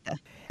going to get the.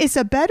 It's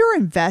a better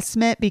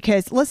investment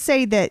because let's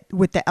say that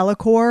with the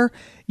Ellacor,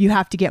 you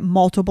have to get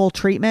multiple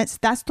treatments.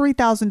 That's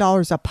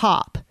 $3,000 a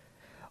pop.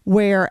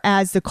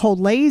 Whereas the cold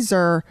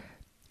laser,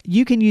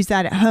 you can use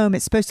that at home.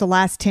 It's supposed to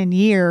last 10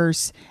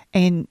 years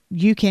and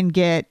you can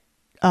get,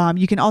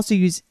 you can also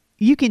use,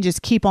 you can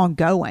just keep on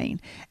going.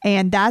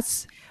 And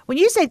that's. When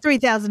you say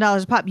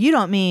 $3,000 a pop, you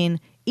don't mean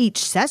each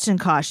session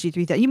costs you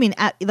 $3,000. You mean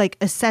like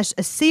a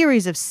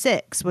series of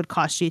 6 would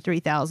cost you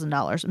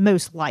 $3,000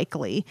 most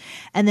likely.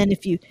 And then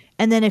if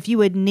you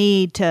would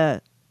need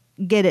to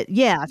get it,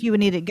 if you would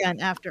need it again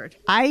after.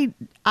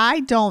 I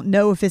don't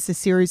know if it's a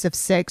series of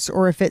 6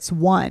 or if it's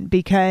one,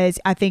 because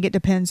I think it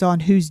depends on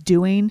who's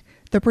doing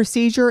the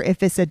procedure.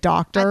 If it's a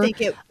doctor, I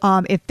think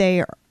if they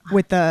are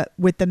with the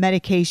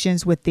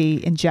medications, with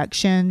the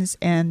injections,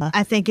 and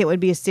I think it would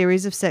be a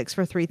series of 6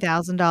 for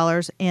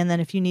 $3,000, and then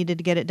if you needed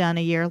to get it done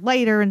a year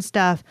later and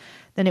stuff,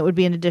 then it would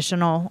be an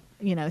additional,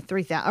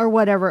 $3,000 or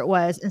whatever it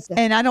was.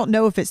 And I don't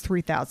know if it's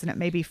 $3,000. It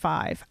may be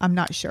 $5,000. I'm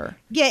not sure.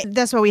 Yeah,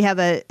 that's why we have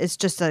it's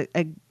just a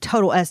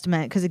total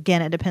estimate because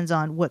again, it depends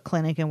on what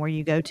clinic and where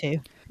you go to.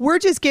 We're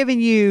just giving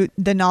you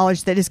the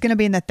knowledge that it's going to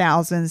be in the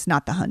thousands,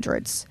 not the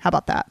hundreds. How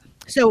about that?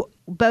 So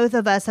both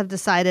of us have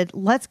decided,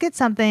 let's get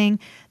something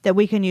that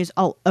we can use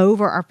all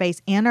over our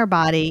face and our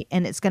body,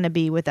 and it's going to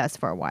be with us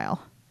for a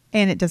while.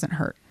 And it doesn't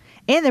hurt.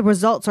 And the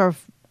results are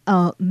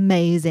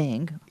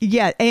amazing.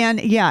 Yeah, and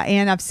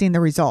I've seen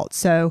the results.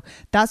 So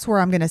that's where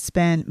I'm going to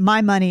spend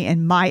my money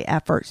and my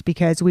efforts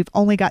because we've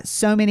only got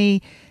so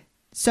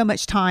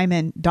much time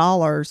and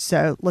dollars.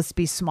 So let's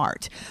be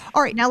smart.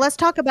 All right, now let's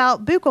talk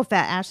about buccal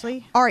fat,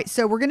 Ashley. All right,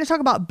 so we're going to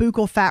talk about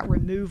buccal fat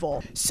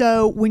removal.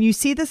 So when you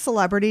see the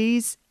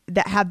celebrities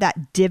that have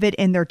that divot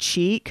in their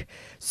cheek.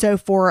 So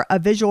for a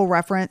visual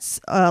reference,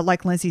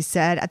 like Lindsay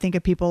said, I think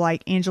of people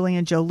like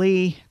Angelina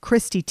Jolie,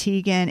 Christy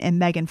Teigen, and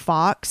Megan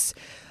Fox.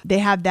 They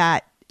have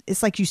that.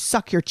 It's like you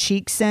suck your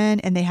cheeks in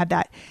and they have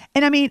that.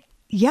 And I mean,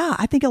 yeah,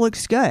 I think it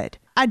looks good.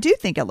 I do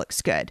think it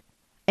looks good.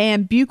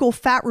 And buccal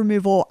fat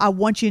removal, I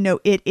want you to know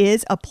it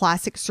is a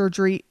plastic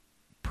surgery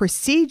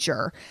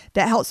procedure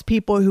that helps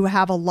people who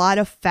have a lot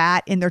of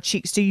fat in their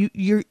cheeks. So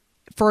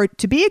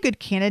to be a good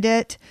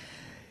candidate,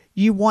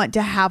 you want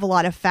to have a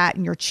lot of fat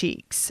in your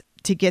cheeks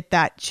to get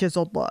that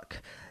chiseled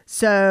look.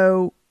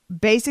 So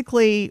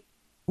basically,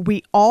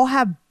 we all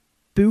have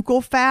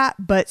buccal fat,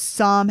 but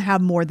some have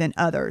more than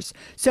others.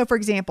 So for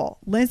example,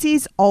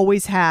 Lindsay's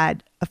always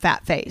had a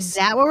fat face. Is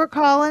that what we're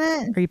calling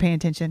it? Are you paying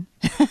attention?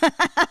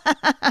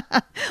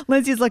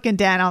 Lindsay's looking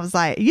down. I was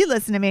like, you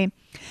listen to me.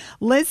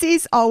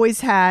 Lindsay's always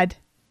had.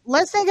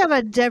 Let's think of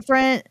a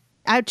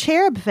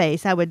cherub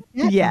face. I would.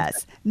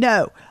 Yes.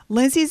 No.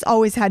 Lindsay's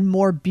always had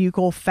more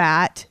buccal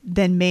fat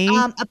than me.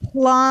 A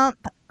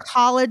plump,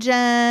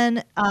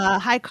 collagen,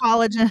 high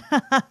collagen,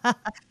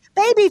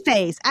 baby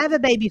face. I have a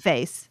baby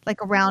face,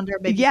 like a rounder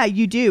baby. Yeah,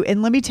 you do.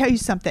 And let me tell you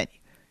something.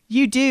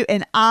 You do.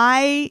 And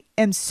I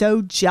am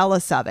so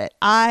jealous of it.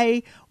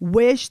 I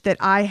wish that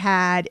I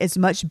had as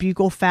much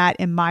buccal fat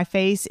in my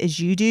face as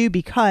you do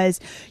because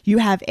you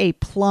have a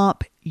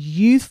plump,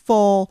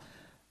 youthful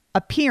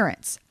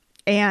appearance.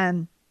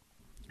 And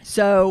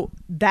so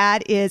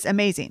that is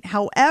amazing.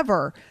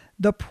 However,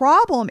 the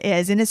problem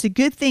is, and it's a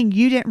good thing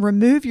you didn't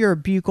remove your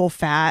buccal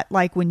fat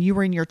like when you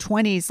were in your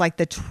 20s, like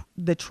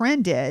the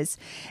trend is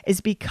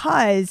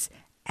because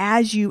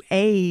as you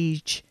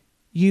age,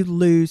 you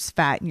lose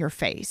fat in your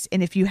face.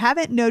 And if you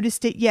haven't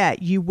noticed it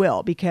yet, you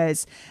will,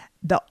 because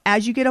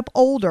as you get up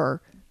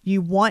older,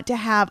 you want to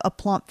have a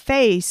plump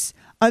face.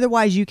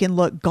 Otherwise, you can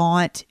look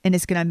gaunt and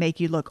it's going to make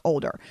you look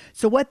older.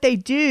 So what they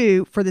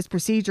do for this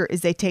procedure is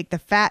they take the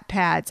fat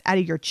pads out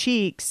of your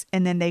cheeks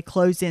and then they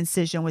close the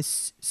incision with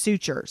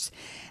sutures.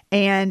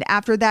 And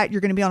after that,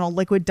 you're going to be on a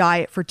liquid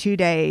diet for 2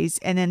 days.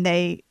 And then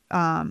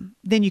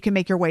then you can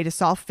make your way to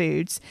soft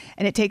foods.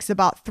 And it takes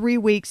about 3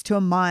 weeks to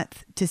a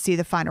month to see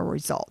the final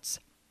results.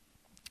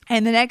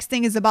 And the next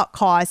thing is about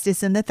cost.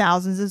 It's in the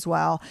thousands as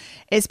well.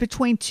 It's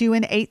between $2,000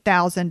 and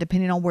 $8,000,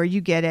 depending on where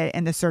you get it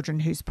and the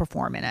surgeon who's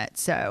performing it.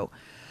 So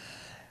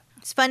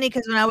it's funny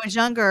because when I was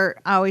younger,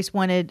 I always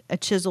wanted a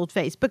chiseled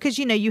face because,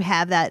 you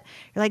have that.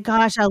 You're like,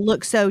 gosh, I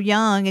look so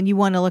young and you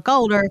want to look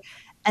older.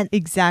 And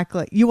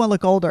exactly. You want to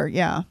look older.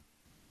 Yeah.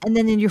 And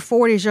then in your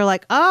 40s, you're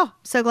like, oh,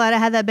 so glad I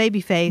had that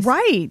baby face.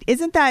 Right.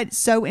 Isn't that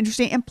so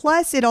interesting? And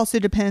plus, it also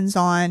depends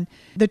on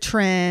the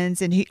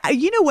trends. And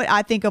you know what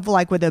I think of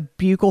like with a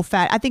buccal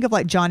fat? I think of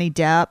like Johnny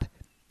Depp.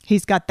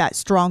 He's got that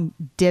strong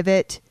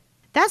divot.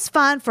 That's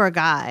fine for a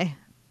guy,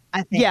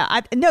 I think.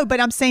 Yeah. No,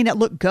 but I'm saying it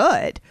looked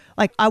good.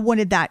 Like I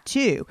wanted that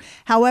too.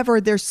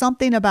 However, there's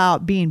something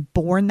about being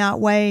born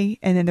that way.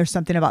 And then there's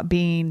something about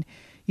being,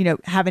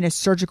 having a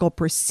surgical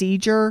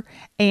procedure.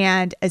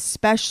 And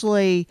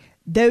especially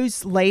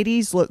those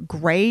ladies look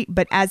great,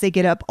 but as they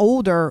get up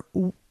older,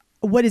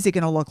 what is it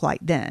going to look like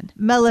then?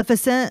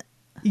 Maleficent.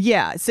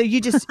 Yeah. So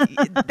you just,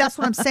 that's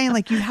what I'm saying.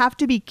 Like, you have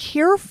to be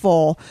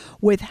careful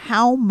with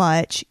how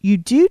much you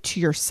do to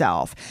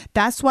yourself.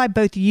 That's why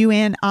both you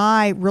and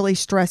I really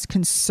stress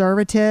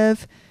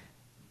conservative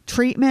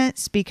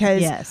treatments,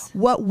 because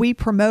what we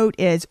promote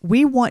is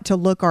we want to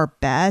look our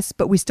best,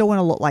 but we still want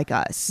to look like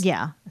us.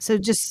 Yeah. So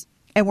just,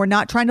 and we're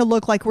not trying to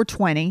look like we're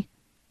 20.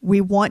 We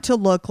want to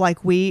look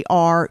like we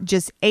are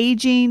just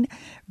aging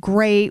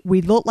great.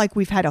 We look like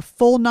we've had a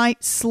full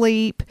night's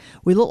sleep.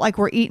 We look like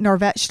we're eating our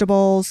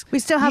vegetables. We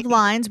still have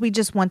lines. We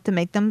just want to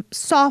make them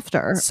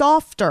softer.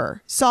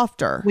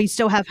 Softer. We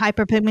still have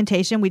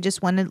hyperpigmentation. We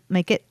just want to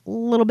make it a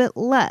little bit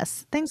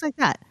less. Things like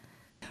that.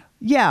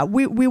 Yeah,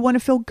 we want to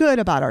feel good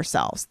about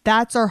ourselves.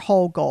 That's our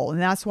whole goal.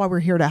 And that's why we're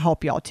here to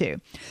help y'all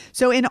too.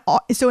 So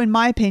in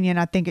my opinion,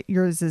 I think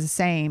yours is the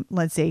same,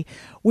 Lindsay.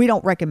 We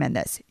don't recommend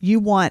this.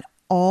 You want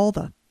all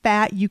the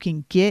fat you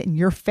can get in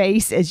your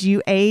face as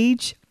you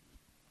age.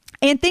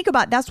 And think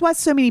about it, that's why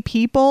so many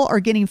people are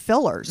getting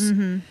fillers.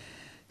 Mm-hmm.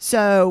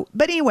 So,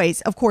 but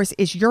anyways, of course,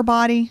 it's your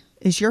body,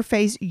 it's your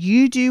face.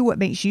 You do what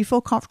makes you feel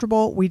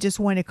comfortable. We just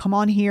want to come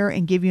on here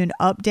and give you an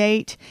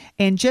update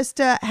and just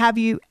to have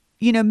you,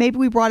 maybe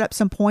we brought up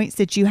some points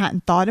that you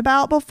hadn't thought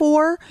about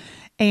before.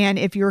 And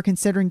if you were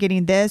considering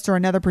getting this or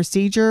another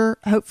procedure,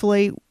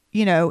 hopefully,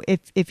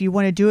 if you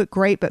want to do it,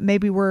 great. But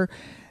maybe we're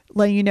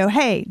letting you know,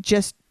 hey,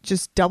 just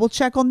double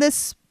check on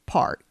this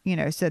part,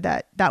 so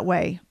that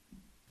way.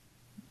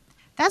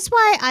 That's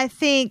why I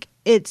think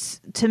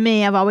to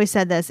me, I've always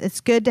said this,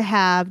 it's good to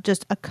have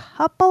just a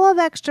couple of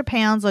extra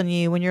pounds on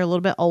you when you're a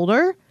little bit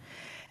older.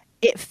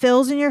 It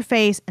fills in your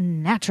face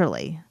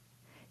naturally.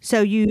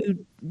 So you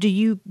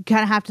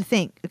kind of have to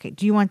think, okay,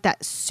 do you want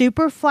that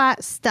super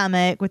flat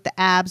stomach with the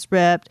abs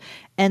ripped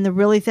and the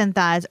really thin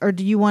thighs, or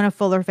do you want a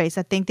fuller face?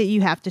 I think that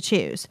you have to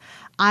choose.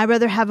 I'd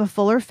rather have a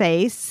fuller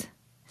face,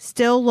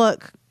 still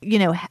look,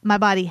 my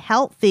body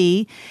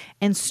healthy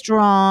and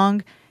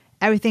strong,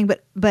 everything.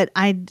 But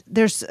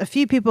there's a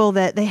few people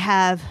that they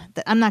have,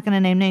 that I'm not going to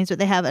name names, but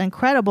they have an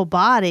incredible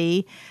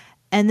body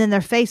and then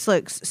their face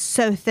looks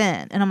so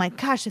thin. And I'm like,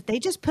 gosh, if they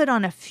just put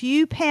on a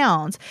few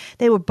pounds,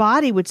 their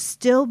body would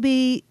still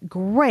be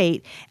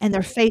great and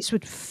their face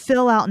would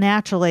fill out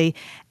naturally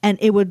and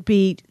it would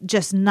be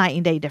just night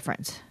and day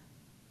difference.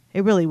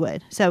 It really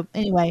would. So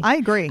anyway. I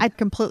agree. I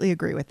completely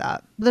agree with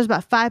that. There's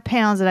about 5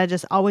 pounds that I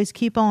just always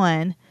keep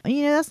on.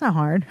 That's not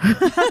hard.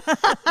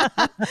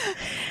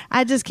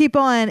 I just keep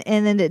on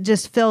and then it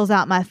just fills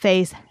out my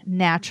face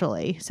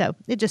naturally. So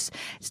it just,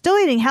 still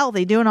eating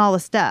healthy, doing all the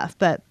stuff,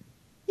 but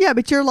yeah,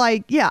 but you're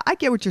like, yeah, I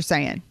get what you're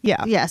saying.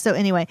 Yeah. Yeah. So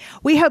anyway,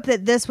 we hope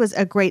that this was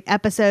a great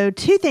episode.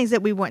 2 things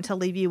that we want to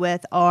leave you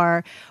with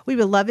are, we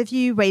would love if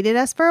you rated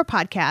us for a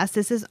podcast.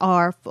 This is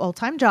our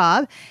full-time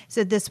job.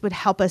 So this would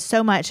help us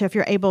so much. So if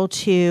you're able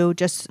to,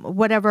 just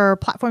whatever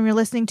platform you're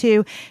listening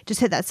to,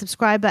 just hit that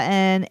subscribe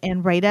button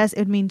and rate us. It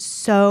would mean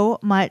so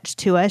much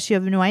to us. You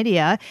have no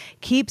idea.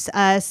 Keeps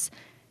us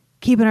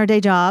keeping our day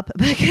job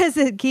because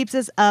it keeps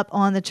us up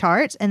on the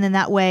charts, and then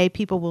that way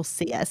people will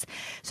see us.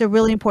 So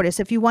really important.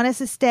 So if you want us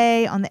to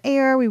stay on the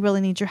air, we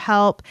really need your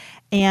help.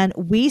 And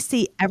we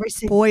see every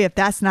single... Boy, if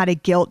that's not a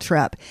guilt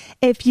trip.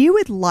 If you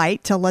would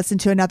like to listen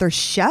to another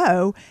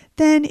show,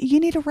 then you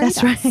need to rate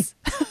us. That's right.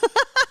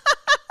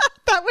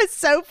 That was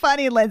so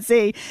funny,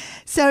 Lindsay.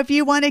 So if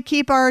you want to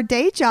keep our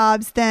day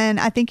jobs, then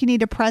I think you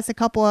need to press a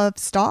couple of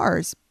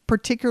stars.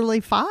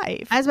 Particularly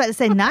 5. I was about to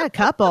say not a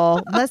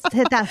couple. Let's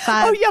hit that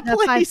 5. Oh yeah,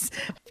 please.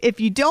 5.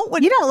 If you don't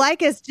want, you don't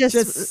like us, just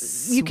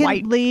you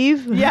swipe. Can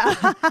leave.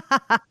 Yeah.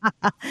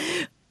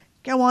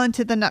 Go on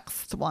to the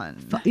next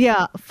one.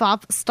 Yeah,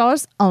 5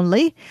 stars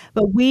only.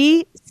 But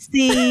we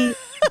see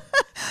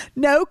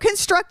no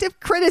constructive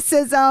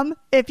criticism.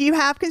 If you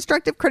have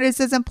constructive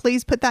criticism,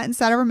 please put that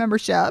inside our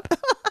membership.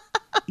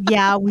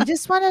 Yeah, we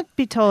just want to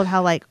be told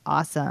how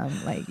awesome,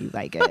 you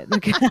like it.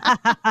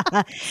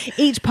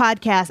 Each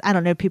podcast, I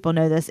don't know if people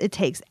know this, it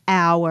takes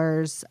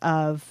hours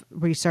of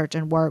research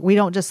and work. We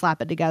don't just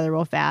slap it together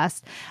real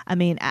fast. I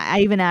mean, I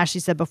even asked, she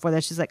said before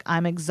that, she's like,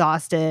 I'm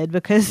exhausted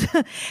because,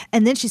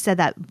 and then she said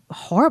that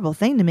horrible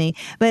thing to me,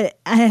 but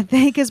I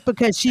think it's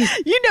because she's,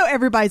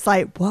 everybody's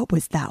like, what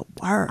was that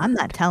word? I'm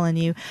not telling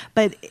you,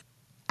 but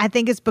I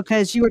think it's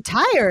because you were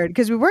tired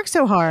because we worked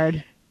so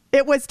hard.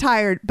 It was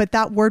tired, but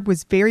that word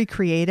was very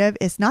creative.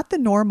 It's not the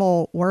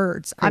normal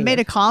words. Creative. I made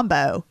a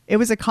combo. It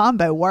was a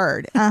combo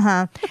word.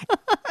 Uh-huh.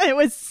 It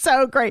was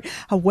so great.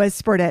 I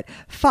whispered it.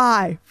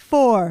 5,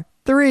 4,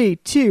 3,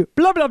 2,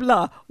 blah, blah,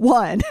 blah,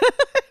 1.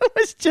 It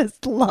was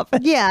just loving.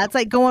 Yeah, it's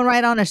like going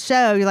right on a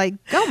show. You're like,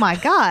 oh my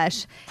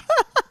gosh.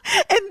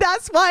 And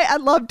that's why I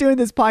love doing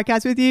this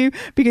podcast with you,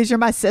 because you're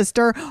my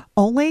sister.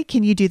 Only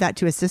can you do that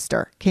to a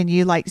sister? Can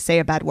you say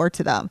a bad word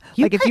to them?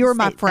 If you were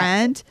my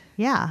friend, that.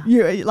 Yeah,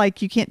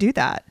 you can't do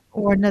that.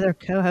 Or another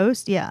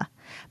co-host. Yeah.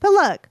 But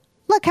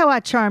look how I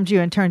charmed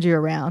you and turned you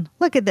around.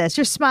 Look at this.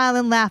 You're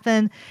smiling,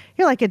 laughing.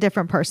 You're like a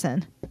different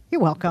person.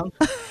 You're welcome.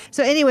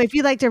 So anyway, if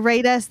you'd like to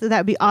rate us, that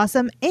would be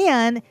awesome.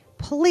 And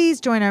please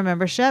join our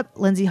membership,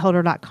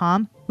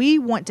 lindsayholder.com. We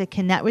want to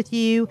connect with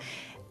you.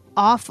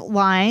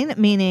 offline,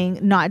 meaning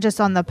not just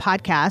on the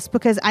podcast,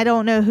 because I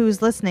don't know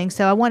who's listening.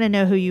 So I want to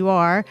know who you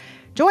are.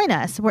 Join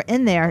us. We're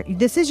in there.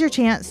 This is your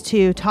chance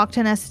to talk to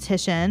an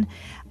esthetician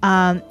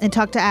and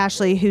talk to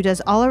Ashley, who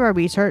does all of our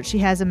research. She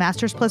has a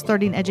master's plus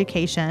 30 in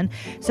education.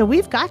 So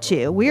we've got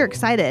you. We're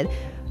excited.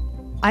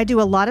 I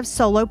do a lot of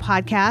solo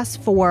podcasts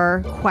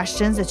for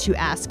questions that you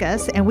ask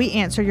us, and we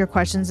answer your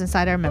questions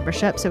inside our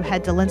membership. So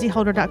head to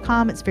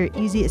lindsayholder.com. It's very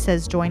easy. It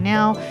says join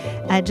now.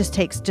 It just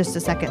takes just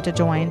a second to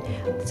join.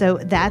 So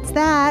that's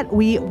that.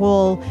 We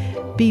will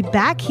be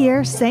back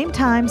here, same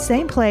time,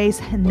 same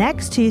place,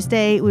 next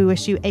Tuesday. We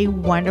wish you a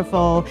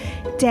wonderful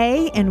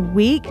day and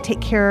week.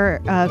 Take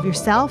care of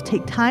yourself.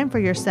 Take time for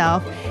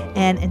yourself.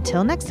 And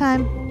until next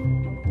time.